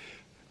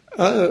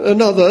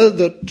 Another,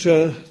 that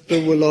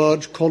there were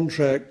large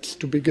contracts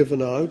to be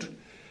given out.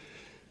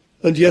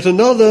 And yet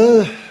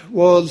another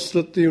was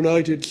that the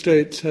United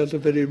States has a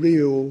very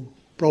real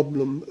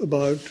problem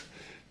about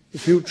the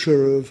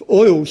future of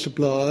oil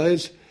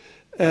supplies,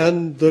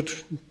 and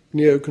that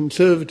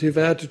neoconservative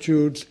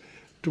attitudes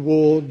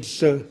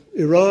towards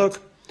Iraq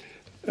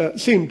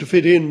seem to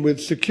fit in with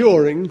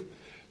securing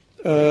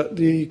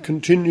the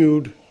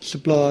continued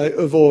supply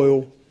of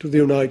oil to the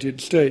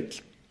United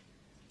States.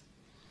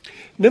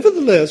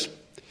 Nevertheless,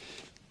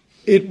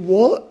 it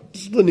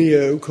was the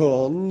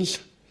neocons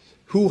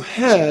who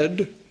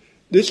had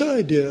this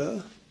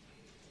idea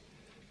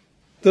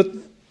that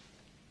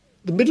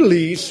the Middle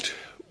East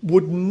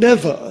would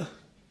never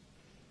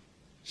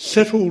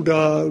settle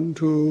down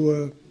to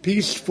a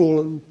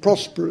peaceful and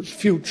prosperous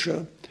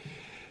future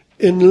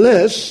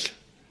unless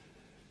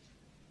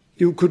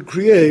you could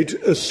create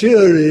a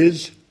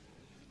series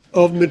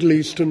of Middle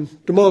Eastern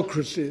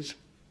democracies.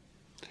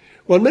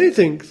 One may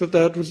think that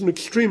that was an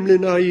extremely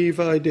naive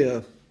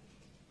idea.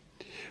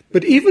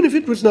 But even if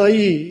it was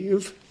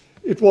naive,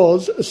 it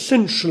was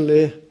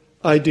essentially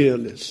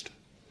idealist.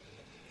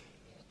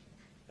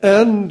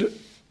 And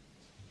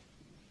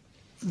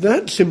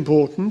that's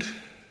important,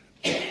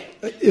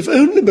 if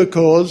only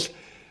because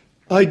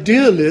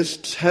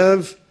idealists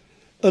have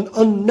an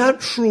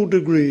unnatural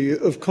degree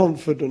of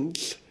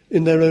confidence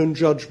in their own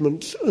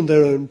judgments and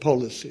their own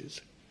policies.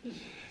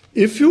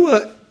 If you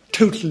are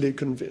totally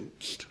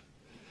convinced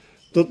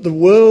that the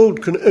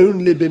world can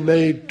only be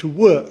made to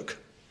work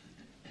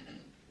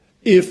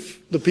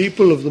if the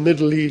people of the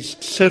Middle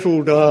East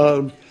settle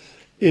down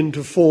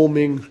into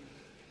forming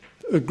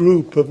a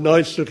group of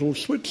nice little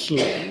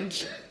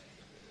Switzerlands,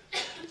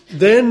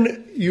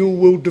 then you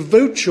will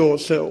devote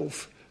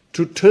yourself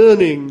to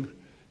turning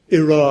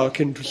Iraq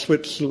into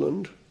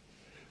Switzerland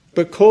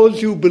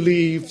because you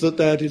believe that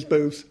that is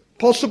both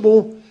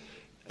possible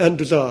and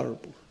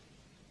desirable.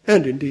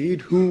 And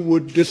indeed, who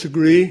would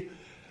disagree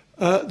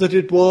that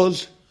it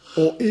was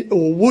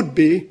or would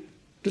be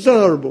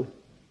desirable?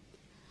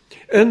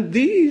 And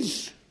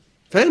these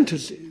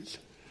fantasies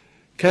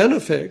can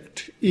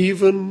affect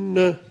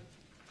even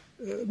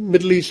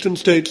Middle Eastern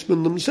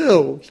statesmen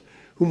themselves,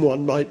 whom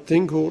one might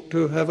think ought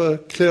to have a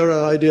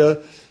clearer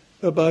idea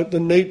about the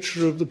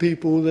nature of the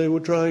people they were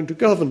trying to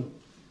govern.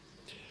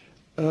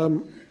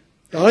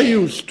 I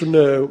used to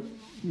know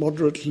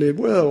moderately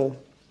well,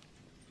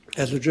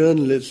 as a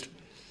journalist,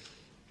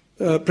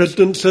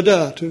 President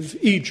Sadat of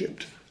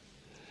Egypt,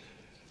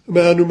 a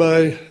man whom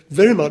I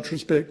very much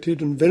respected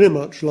and very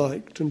much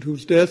liked, and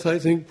whose death, I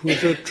think,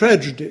 was a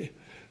tragedy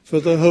for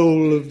the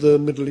whole of the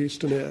Middle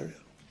Eastern area,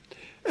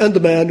 and the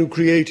man who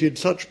created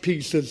such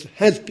peace as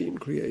has been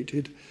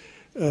created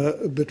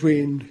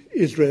between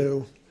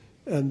Israel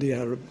and the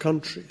Arab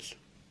countries.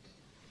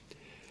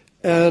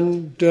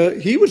 And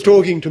he was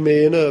talking to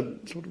me in a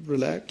sort of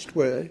relaxed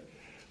way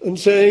and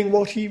saying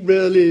what he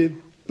really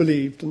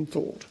believed and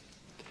thought.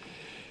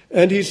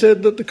 And he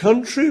said that the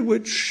country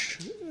which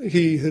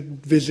he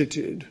had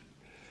visited,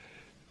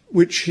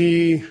 which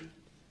he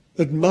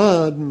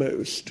admired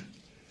most,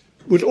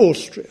 was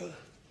Austria,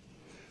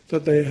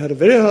 that they had a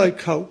very high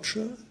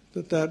culture,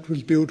 that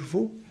was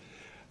beautiful,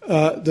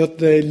 that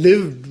they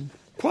lived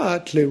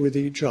quietly with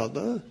each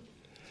other,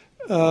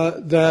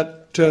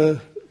 that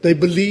they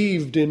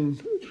believed in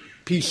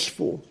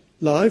peaceful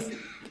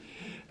life,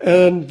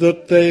 and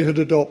that they had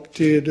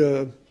adopted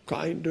a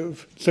kind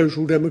of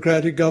social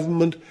democratic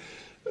government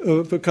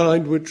of a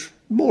kind which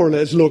more or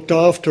less looked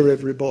after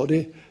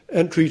everybody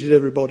and treated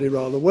everybody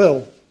rather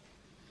well.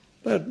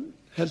 That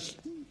has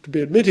to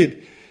be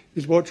admitted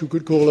is what you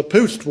could call a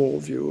post-war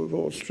view of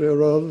Austria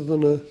rather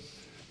than a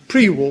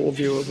pre-war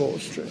view of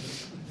Austria.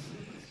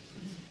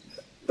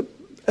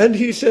 And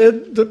he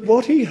said that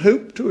what he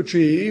hoped to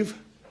achieve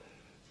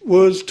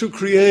was to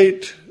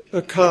create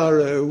a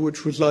Cairo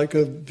which was like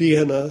a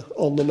Vienna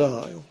on the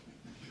Nile.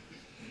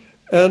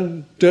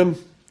 And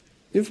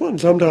if one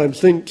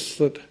sometimes thinks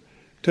that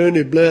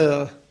Tony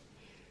Blair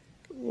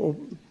or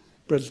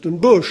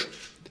President Bush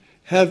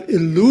have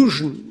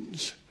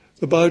illusions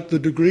about the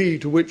degree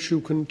to which you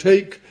can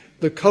take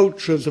the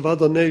cultures of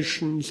other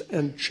nations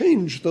and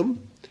change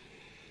them,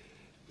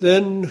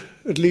 then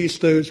at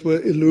least those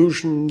were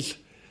illusions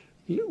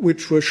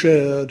which were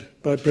shared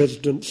by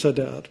President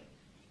Sadat.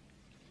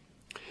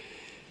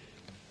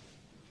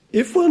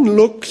 If one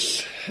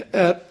looks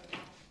at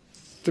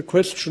the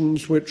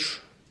questions which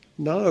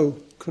now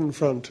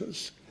confront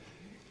us,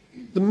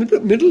 the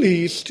Middle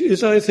East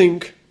is, I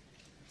think,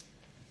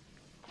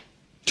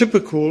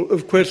 typical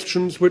of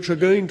questions which are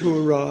going to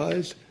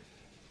arise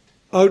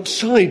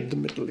outside the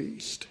Middle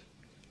East.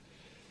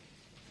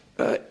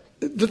 The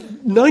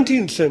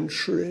 19th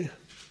century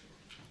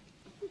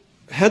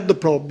had the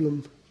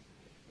problem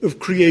of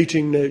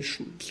creating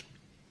nations.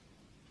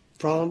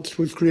 France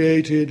was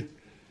created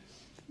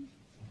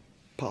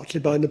partly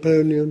by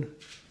Napoleon,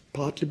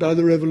 partly by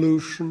the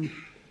Revolution,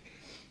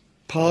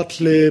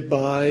 partly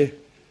by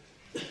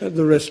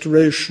the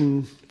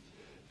Restoration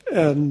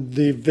and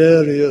the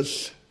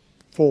various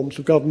forms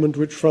of government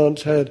which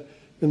France had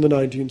in the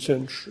 19th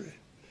century.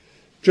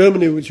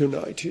 Germany was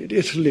united,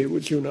 Italy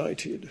was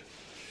united.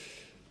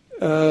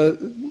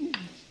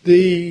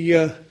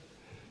 The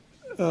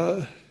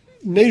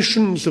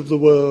nations of the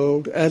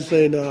world, as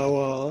they now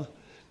are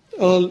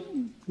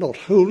not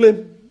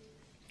wholly,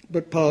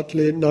 but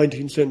partly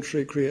 19th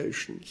century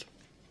creations.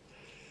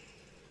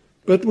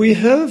 But we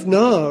have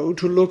now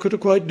to look at a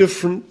quite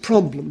different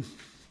problem.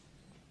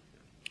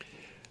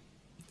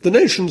 The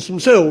nations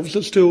themselves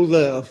are still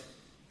there.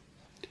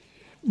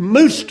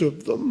 Most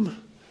of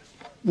them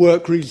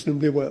work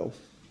reasonably well.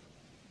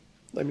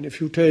 I mean, if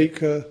you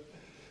take a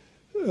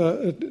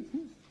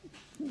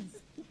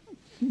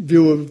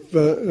view of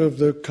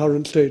the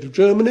current state of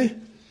Germany,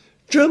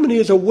 Germany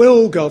is a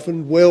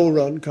well-governed,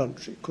 well-run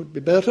country. Could be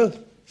better.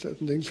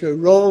 Certain things go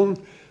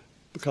wrong,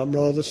 become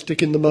rather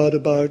stick in the mud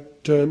about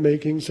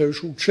making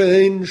social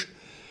change.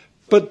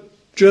 But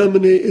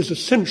Germany is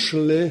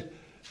essentially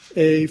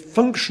a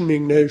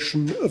functioning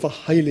nation of a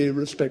highly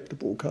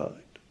respectable kind.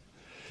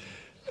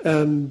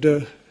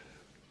 And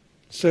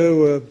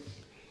so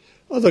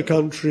other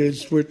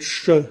countries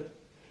which,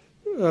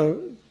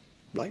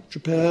 like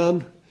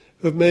Japan,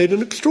 have made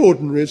an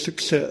extraordinary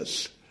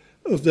success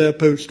of their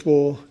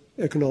post-war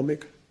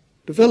economic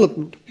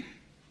development.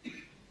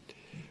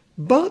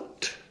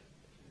 But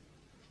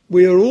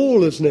we are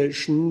all, as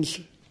nations,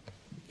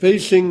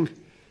 facing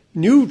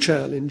new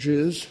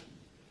challenges,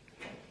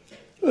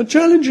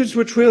 challenges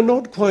which we are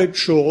not quite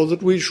sure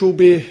that we shall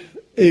be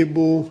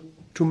able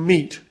to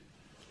meet.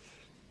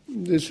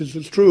 This is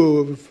as true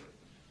of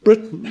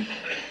Britain,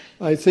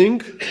 I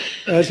think,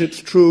 as it's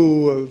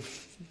true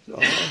of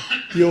our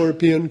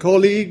European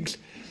colleagues,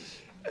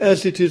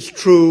 as it is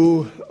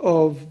true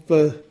of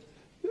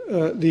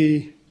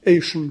the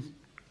Asian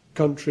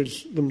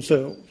countries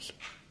themselves.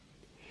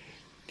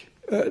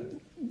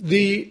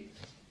 The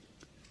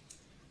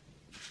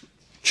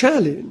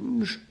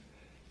challenge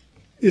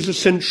is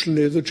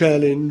essentially the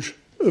challenge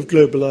of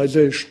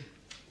globalization,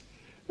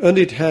 and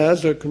it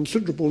has a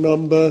considerable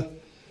number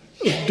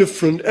of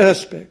different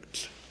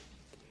aspects.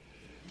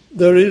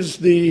 There is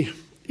the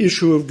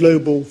issue of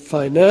global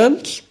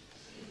finance.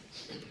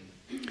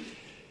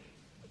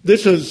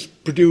 This has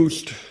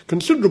produced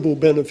considerable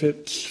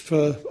benefits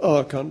for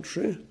our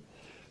country.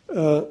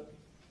 The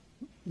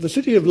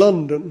City of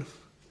London,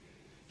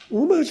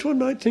 almost one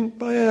might think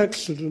by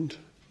accident,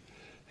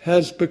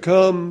 has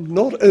become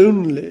not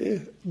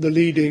only the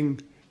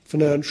leading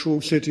financial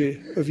city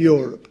of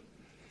Europe,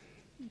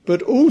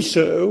 but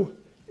also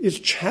is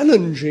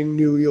challenging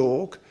New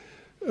York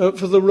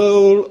for the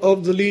role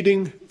of the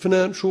leading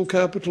financial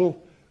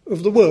capital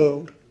of the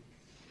world.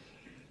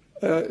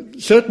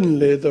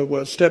 Certainly there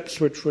were steps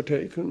which were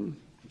taken.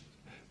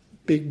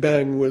 Big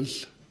Bang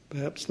was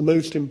perhaps the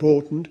most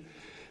important,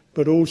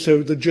 but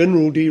also the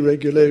general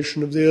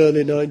deregulation of the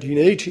early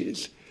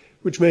 1980s,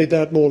 which made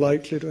that more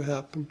likely to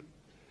happen.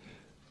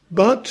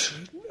 But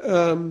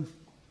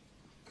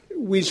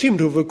we seem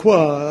to have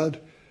acquired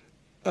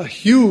a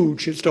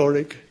huge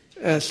historic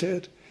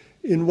asset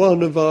in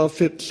one of our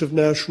fits of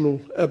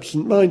national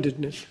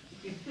absent-mindedness.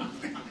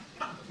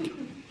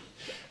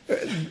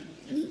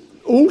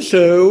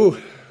 Also,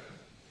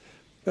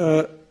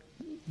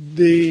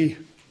 the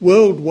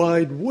World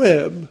Wide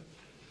Web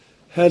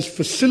has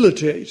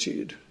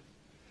facilitated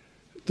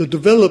the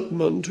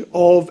development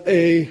of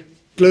a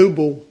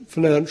global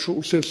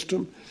financial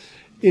system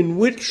in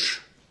which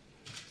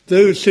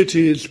those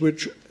cities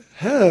which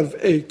have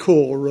a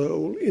core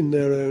role in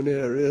their own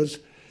areas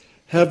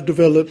have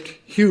developed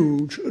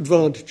huge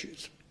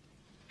advantages.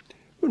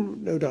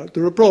 No doubt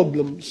there are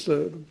problems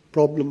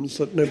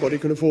that nobody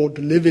can afford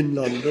to live in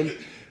London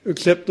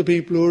except the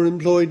people who are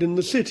employed in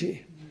the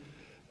city.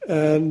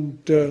 And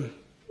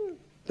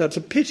that's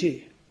a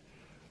pity.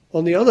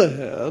 On the other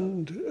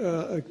hand,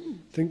 I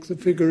think the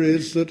figure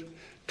is that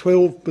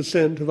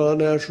 12% of our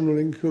national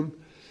income,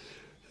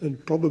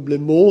 and probably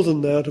more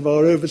than that of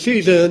our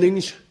overseas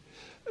earnings,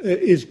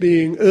 is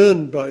being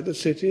earned by the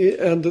city,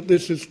 and that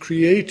this has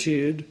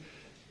created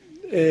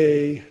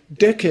a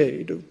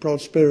decade of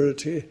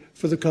prosperity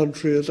for the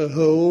country as a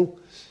whole,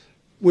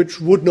 which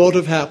would not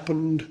have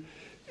happened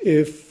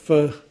if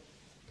the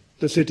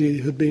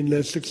city had been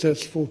less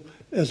successful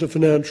as a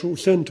financial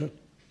centre.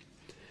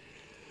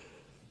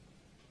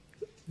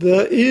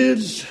 There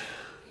is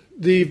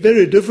the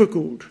very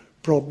difficult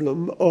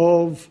problem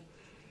of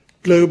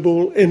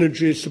global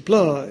energy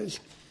supplies.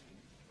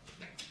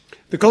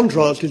 The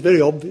contrast is very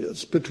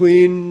obvious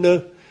between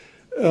the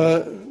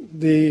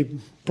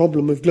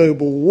problem of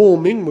global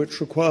warming,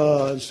 which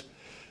requires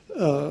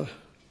a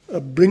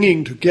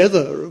bringing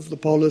together of the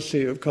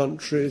policy of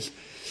countries,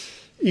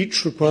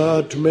 each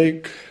required to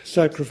make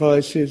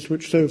sacrifices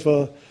which so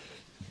far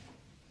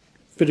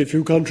very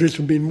few countries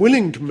have been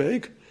willing to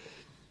make,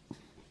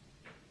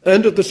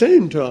 and at the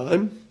same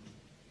time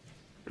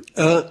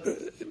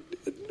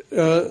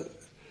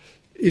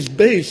is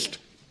based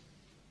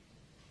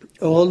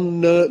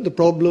on the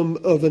problem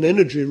of an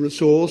energy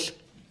resource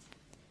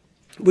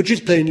which is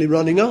plainly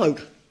running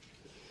out.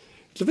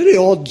 It's a very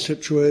odd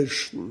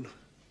situation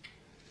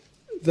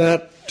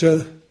that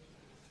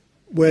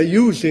we're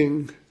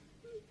using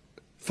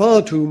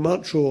far too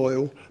much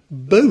oil,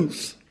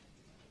 both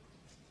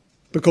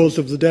because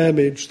of the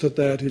damage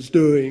that is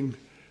doing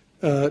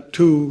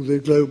to the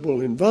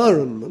global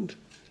environment,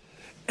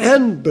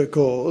 and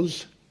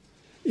because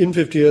in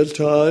 50 years'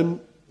 time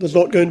there's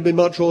not going to be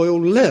much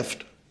oil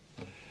left.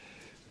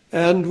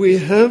 And we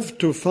have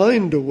to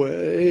find a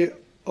way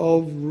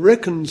of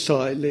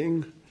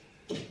reconciling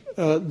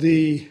of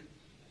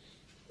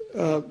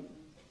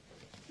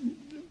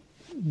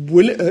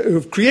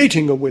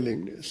creating a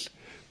willingness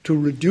to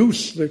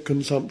reduce the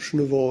consumption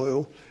of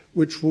oil,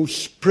 which will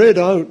spread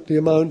out the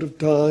amount of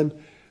time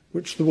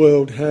which the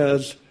world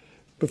has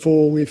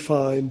before we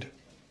find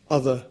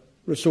other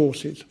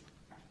resources.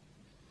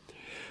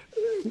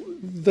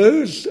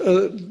 Those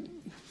are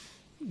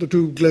the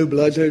two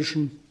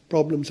globalization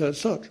problems as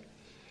such.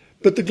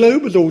 But the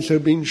globe has also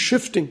been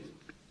shifting.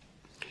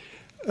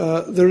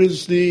 there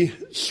is the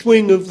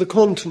swing of the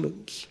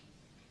continents.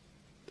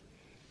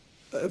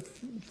 A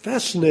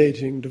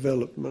fascinating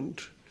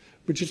development,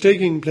 which is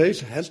taking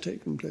place, has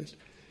taken place,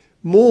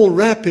 more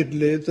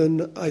rapidly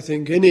than I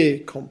think any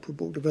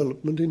comparable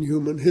development in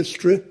human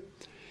history,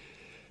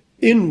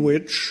 in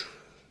which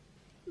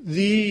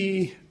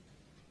the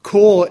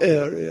core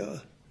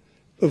area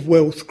of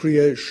wealth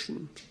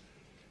creation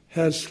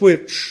has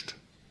switched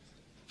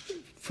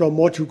from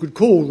what you could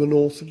call the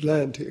North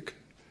Atlantic,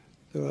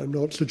 though I'm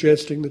not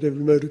suggesting that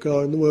every motor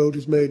car in the world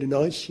is made in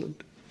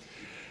Iceland,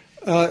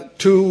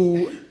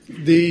 to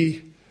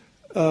the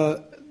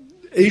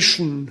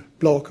Asian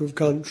bloc of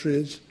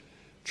countries,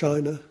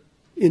 China,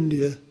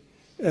 India,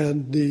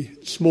 and the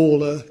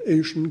smaller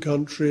Asian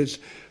countries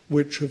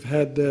which have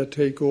had their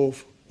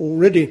takeoff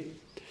already.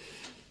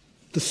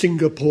 The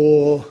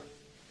Singapore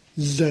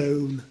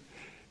zone,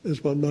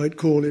 as one might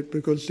call it,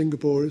 because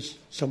Singapore is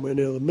somewhere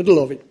near the middle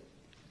of it.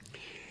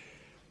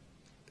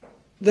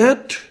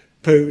 That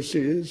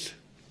poses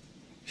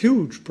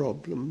huge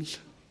problems,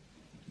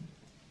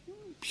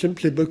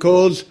 simply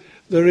because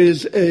there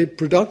is a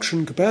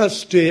production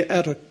capacity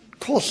at a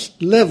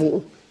cost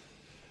level,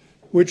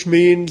 which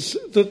means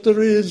that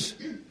there is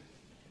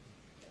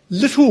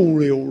little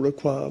real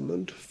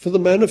requirement for the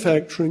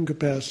manufacturing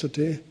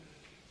capacity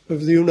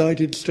of the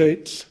United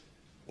States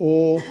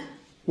or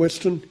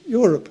Western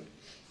Europe.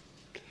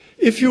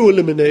 If you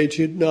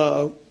eliminated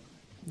now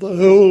the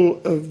whole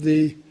of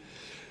the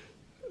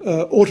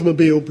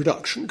automobile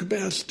production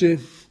capacity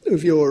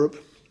of Europe,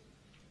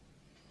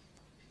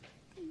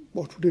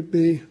 what would it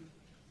be?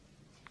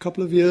 A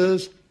couple of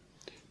years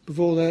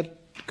before that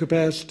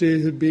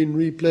capacity had been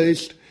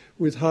replaced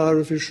with higher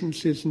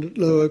efficiencies and at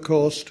lower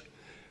cost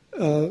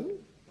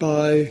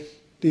by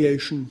the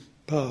Asian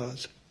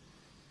powers.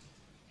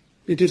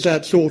 It is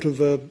that sort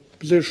of a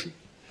position.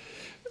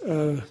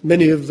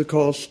 Many of the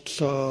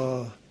costs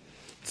are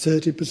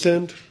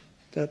 30%,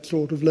 that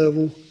sort of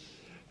level,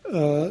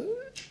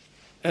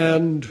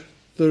 and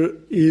there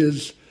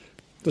is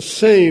the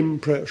same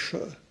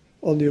pressure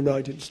on the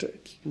United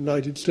States. The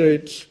United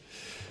States,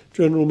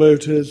 General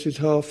Motors is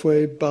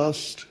halfway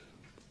bust,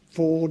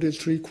 Ford is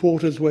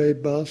three-quarters way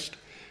bust,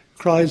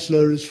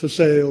 Chrysler is for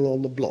sale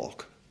on the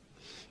block.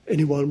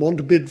 Anyone want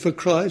to bid for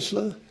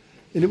Chrysler?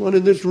 Anyone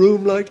in this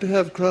room like to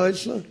have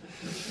Chrysler?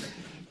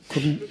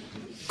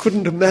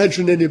 Couldn't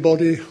imagine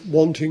anybody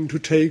wanting to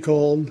take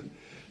on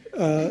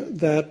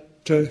that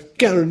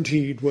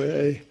guaranteed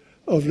way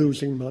of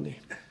losing money.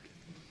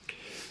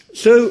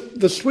 So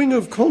the swing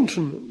of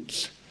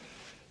continents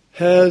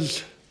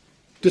has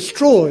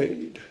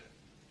destroyed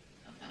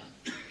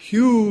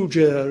huge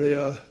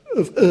area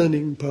of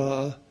earning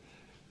power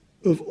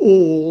of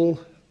all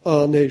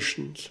our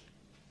nations.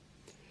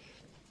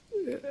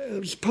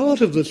 As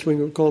part of the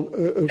swing of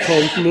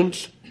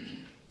continents,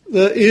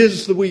 there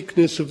is the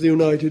weakness of the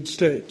United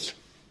States.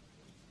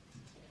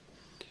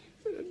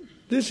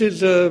 This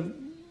is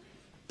an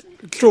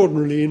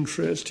extraordinarily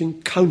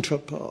interesting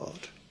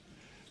counterpart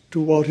to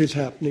what is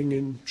happening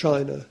in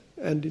China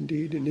and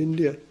indeed in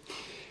India.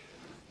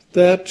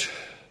 That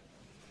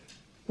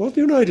what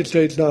the United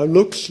States now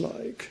looks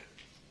like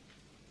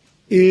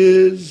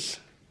is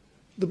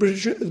the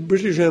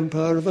British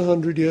Empire of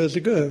 100 years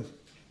ago.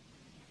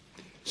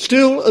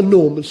 Still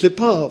enormously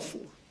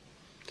powerful,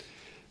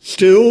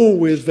 still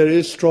with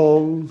very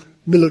strong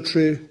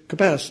military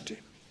capacity.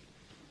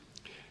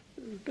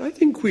 I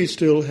think we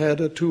still had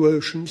a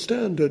two-ocean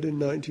standard in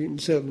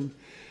 1907,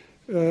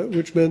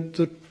 which meant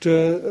that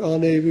our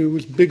Navy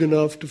was big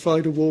enough to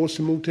fight a war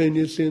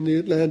simultaneously in the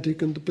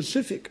Atlantic and the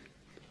Pacific.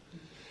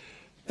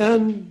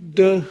 And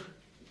the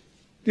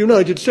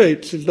United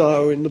States is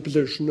now in the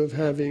position of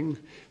having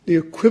the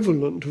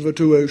equivalent of a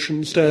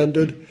two-ocean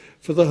standard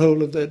for the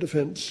whole of their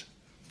defense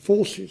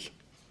forces.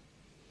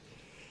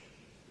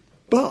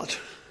 But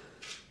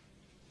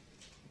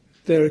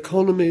their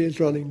economy is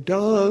running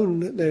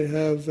down. They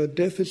have a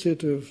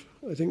deficit of,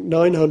 I think,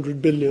 $900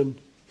 billion.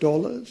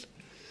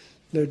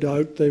 No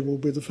doubt they will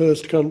be the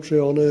first country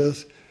on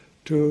earth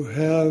to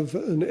have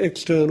an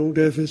external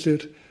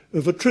deficit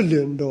of $1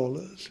 trillion.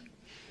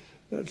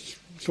 That's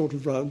sort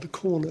of round the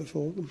corner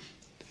for them.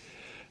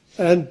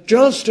 And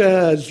just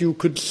as you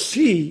could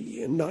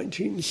see in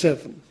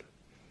 1907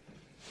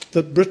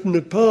 that Britain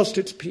had passed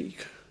its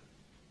peak,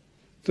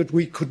 that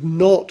we could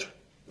not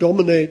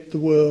dominate the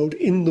world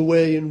in the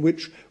way in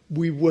which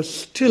we were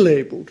still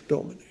able to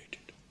dominate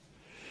it,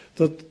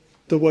 that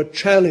there were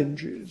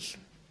challenges,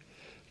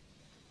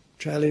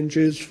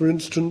 for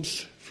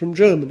instance, from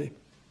Germany,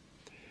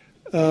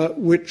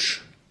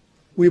 which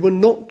we were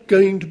not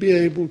going to be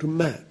able to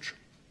match,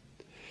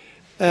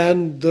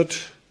 and that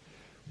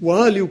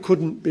while you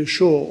couldn't be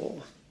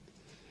sure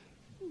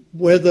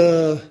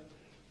whether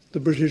the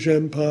British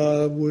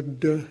Empire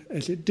would,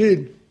 as it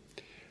did,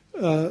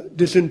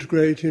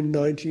 disintegrate in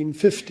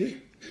 1950,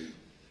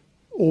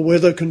 or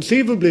whether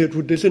conceivably it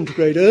would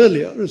disintegrate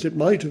earlier, as it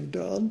might have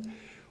done,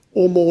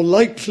 or more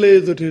likely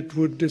that it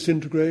would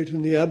disintegrate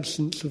in the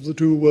absence of the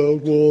two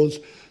world wars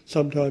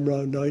sometime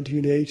around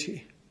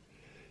 1980.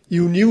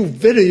 you knew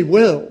very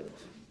well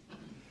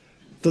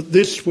that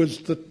this was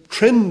the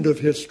trend of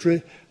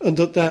history and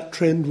that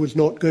trend was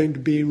not going to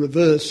be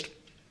reversed.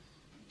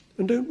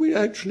 And don't we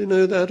actually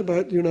know that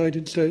about the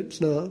United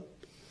States now?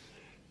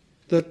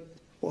 That,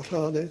 what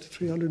are they,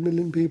 300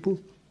 million people?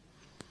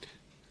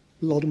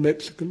 A lot of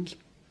Mexicans.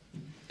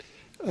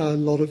 A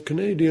lot of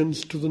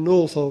Canadians to the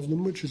north of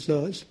them, which is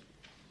nice.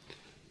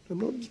 I'm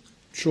not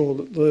sure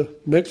that the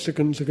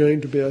Mexicans are going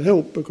to be a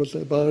help because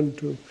they're bound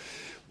to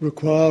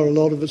require a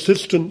lot of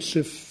assistance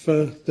if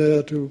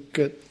they're to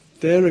get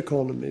their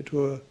economy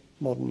to a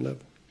modern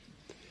level.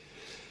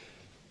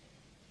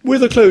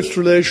 With a close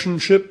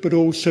relationship, but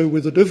also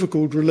with a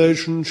difficult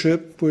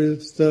relationship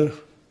with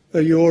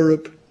a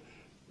Europe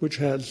which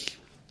has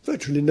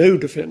virtually no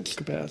defence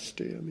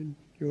capacity. I mean,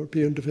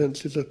 European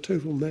defence is a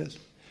total mess.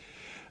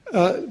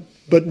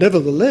 But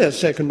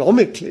nevertheless,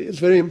 economically, it's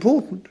very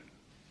important.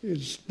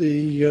 It's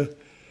in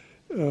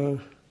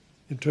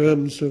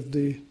terms of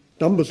the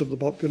numbers of the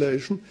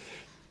population,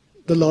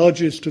 the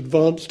largest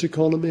advanced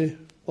economy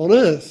on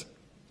earth.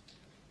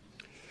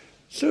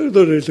 So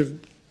there is a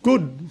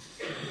good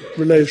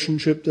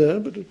relationship there,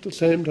 but at the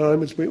same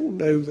time, as we all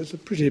know, there's a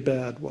pretty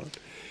bad one.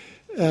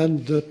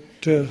 And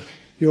that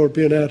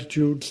European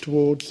attitudes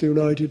towards the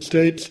United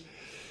States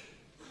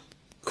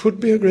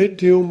could be a great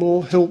deal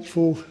more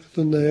helpful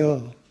than they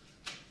are.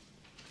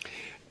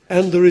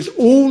 And there is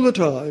all the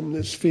time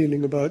this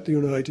feeling about the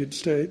United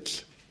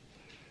States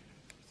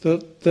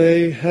that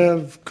they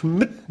have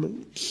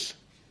commitments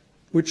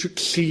which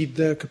exceed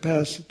their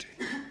capacity.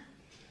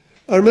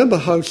 I remember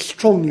how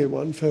strongly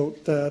one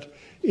felt that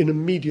in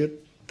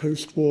immediate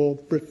post-war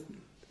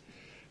Britain,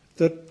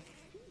 that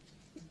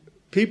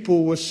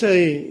people were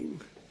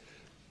saying,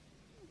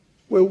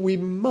 well, we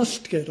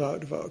must get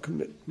out of our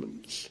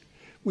commitments.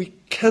 We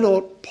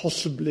cannot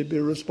possibly be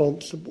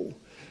responsible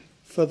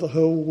for the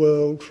whole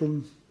world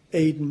from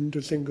Aden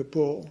to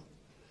Singapore.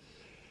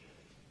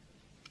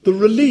 The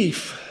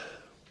relief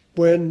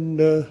when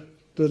the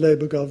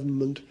Labour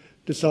government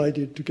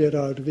decided to get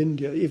out of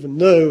India, even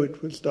though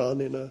it was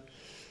done in a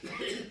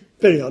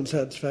very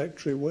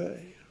unsatisfactory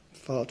way,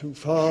 far too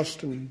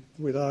fast and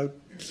without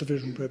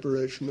sufficient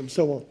preparation and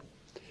so on.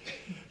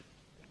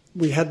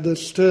 We had the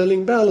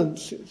sterling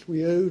balances.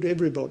 We owed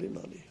everybody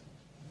money.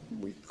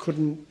 We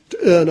couldn't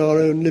earn our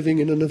own living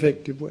in an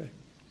effective way.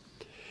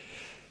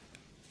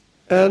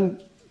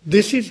 And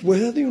this is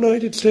where the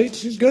United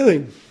States is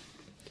going.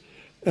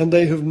 And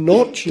they have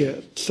not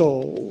yet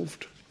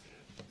solved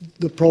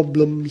the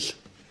problems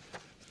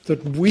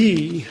that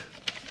we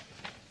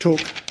took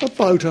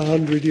about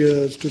 100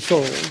 years to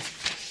solve.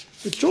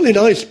 It's jolly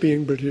nice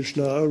being British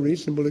now, a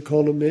reasonable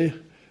economy,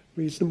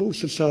 reasonable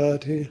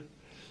society,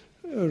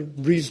 a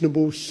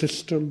reasonable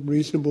system,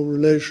 reasonable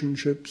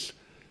relationships.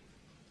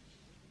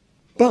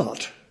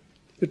 But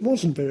it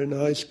wasn't very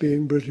nice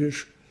being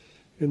British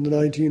in the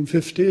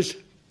 1950s.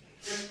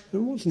 It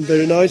wasn't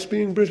very nice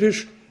being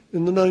British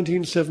in the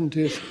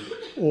 1970s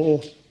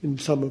or in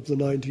some of the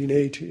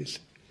 1980s.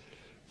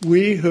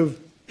 We have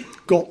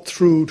got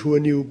through to a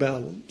new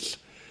balance.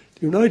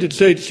 The United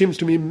States seems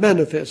to me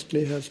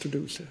manifestly has to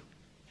do so.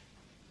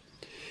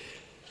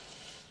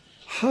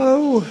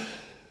 How,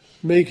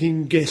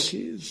 making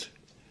guesses,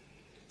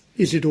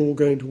 is it all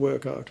going to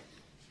work out?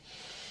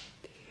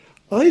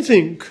 I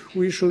think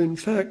we shall in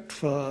fact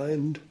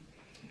find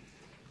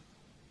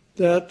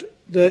that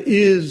there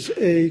is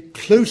a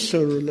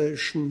closer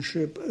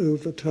relationship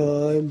over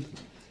time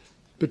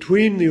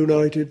between the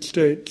United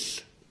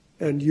States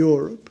and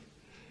Europe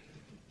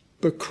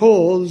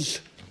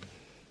because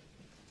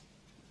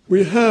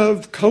we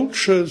have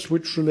cultures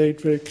which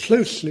relate very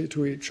closely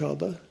to each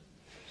other.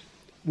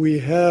 We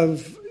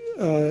have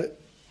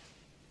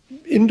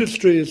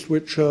industries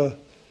which are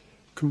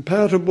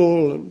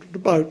compatible and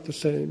about the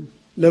same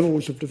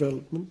levels of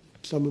development.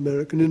 Some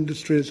American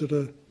industries at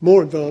a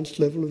more advanced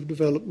level of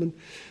development.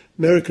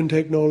 American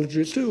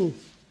technology is still,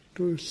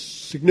 to a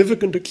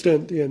significant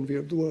extent, the envy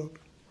of the world.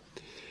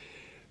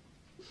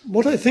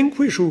 What I think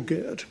we shall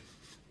get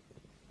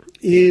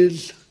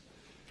is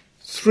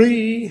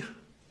three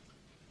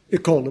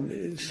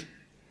economies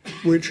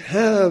which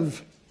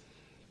have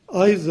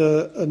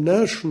either a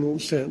national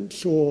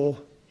sense or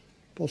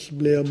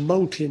possibly a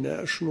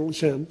multinational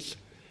sense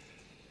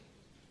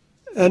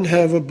and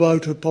have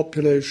about a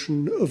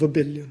population of 1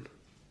 billion.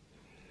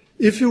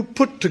 If you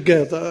put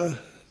together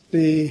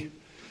the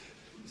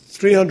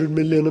 300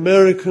 million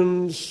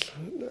Americans,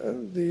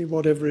 the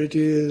whatever it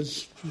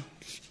is,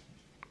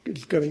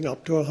 it's going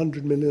up to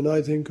 100 million,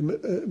 I think,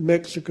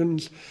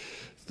 Mexicans,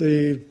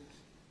 the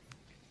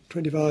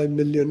 25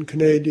 million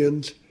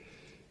Canadians,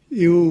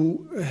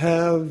 you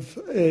have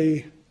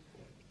a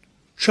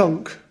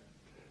chunk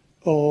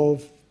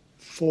of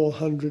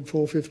 400,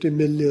 450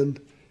 million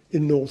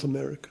in North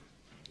America.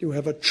 You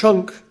have a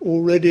chunk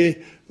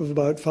already of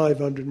about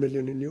 500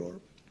 million in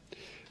Europe.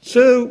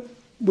 So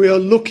we are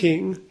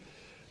looking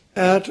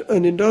at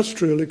an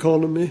industrial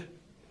economy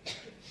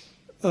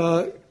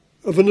of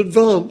an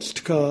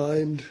advanced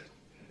kind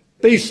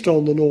based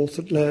on the North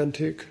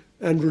Atlantic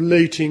and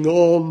relating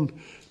on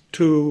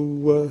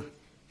to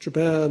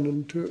Japan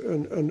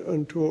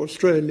and to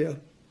Australia,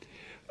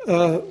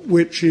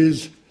 which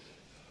is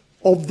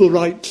of the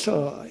right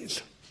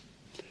size.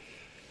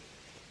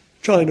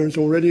 China is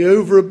already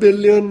over 1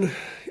 billion.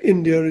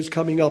 India is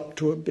coming up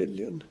to 1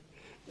 billion.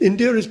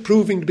 India is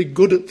proving to be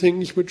good at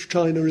things which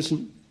China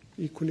isn't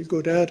equally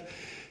good at,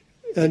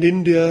 and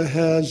India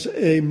has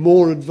a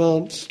more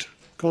advanced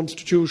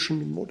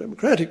constitution, more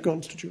democratic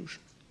constitution,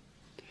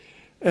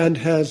 and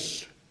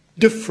has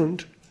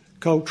different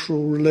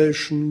cultural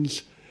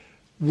relations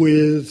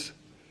with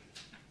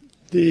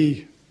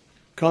the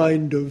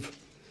kind of,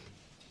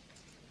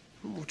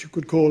 what you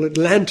could call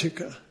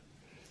Atlantica,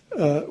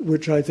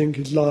 which I think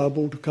is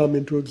liable to come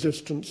into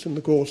existence in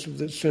the course of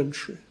this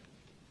century.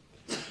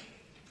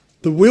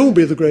 There will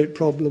be the great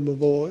problem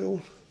of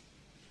oil,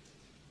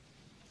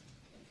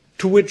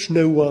 to which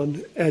no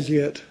one as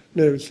yet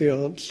knows the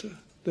answer,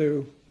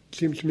 though it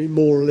seems to me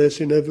more or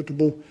less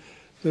inevitable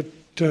that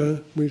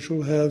we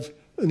shall have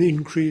an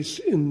increase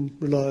in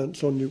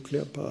reliance on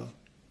nuclear power.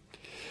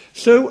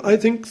 So I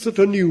think that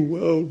a new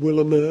world will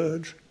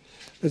emerge.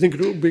 I think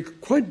it will be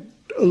quite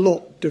a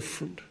lot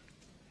different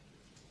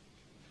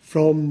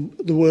from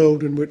the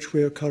world in which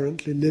we are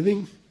currently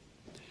living.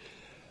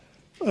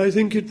 I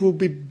think it will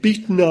be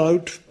beaten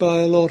out by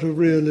a lot of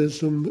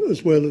realism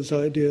as well as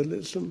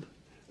idealism.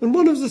 And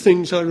one of the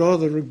things I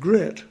rather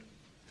regret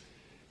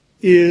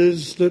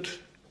is that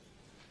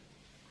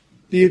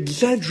the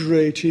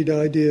exaggerated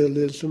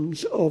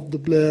idealisms of the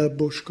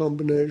Blair-Bush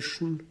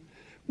combination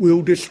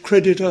will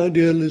discredit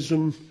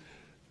idealism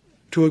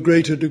to a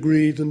greater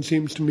degree than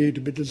seems to me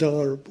to be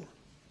desirable.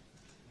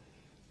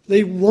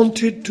 They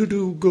wanted to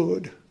do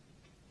good.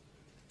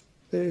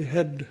 They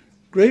had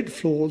great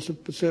flaws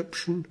of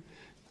perception,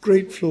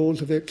 great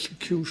flaws of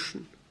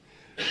execution,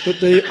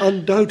 but they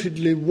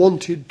undoubtedly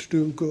wanted to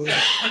do good.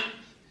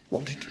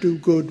 Wanted to do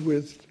good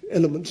with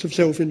elements of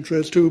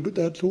self-interest too, but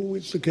that's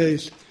always the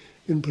case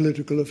in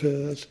political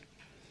affairs.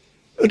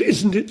 And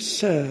isn't it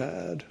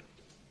sad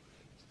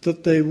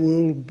that they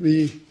will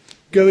be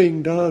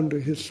going down to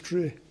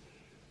history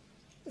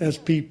as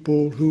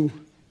people who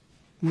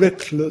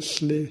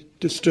recklessly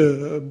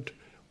disturbed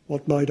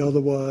what might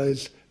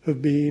otherwise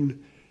have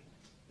been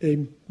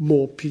a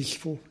more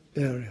peaceful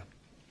area?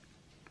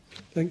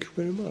 Thank you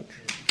very much.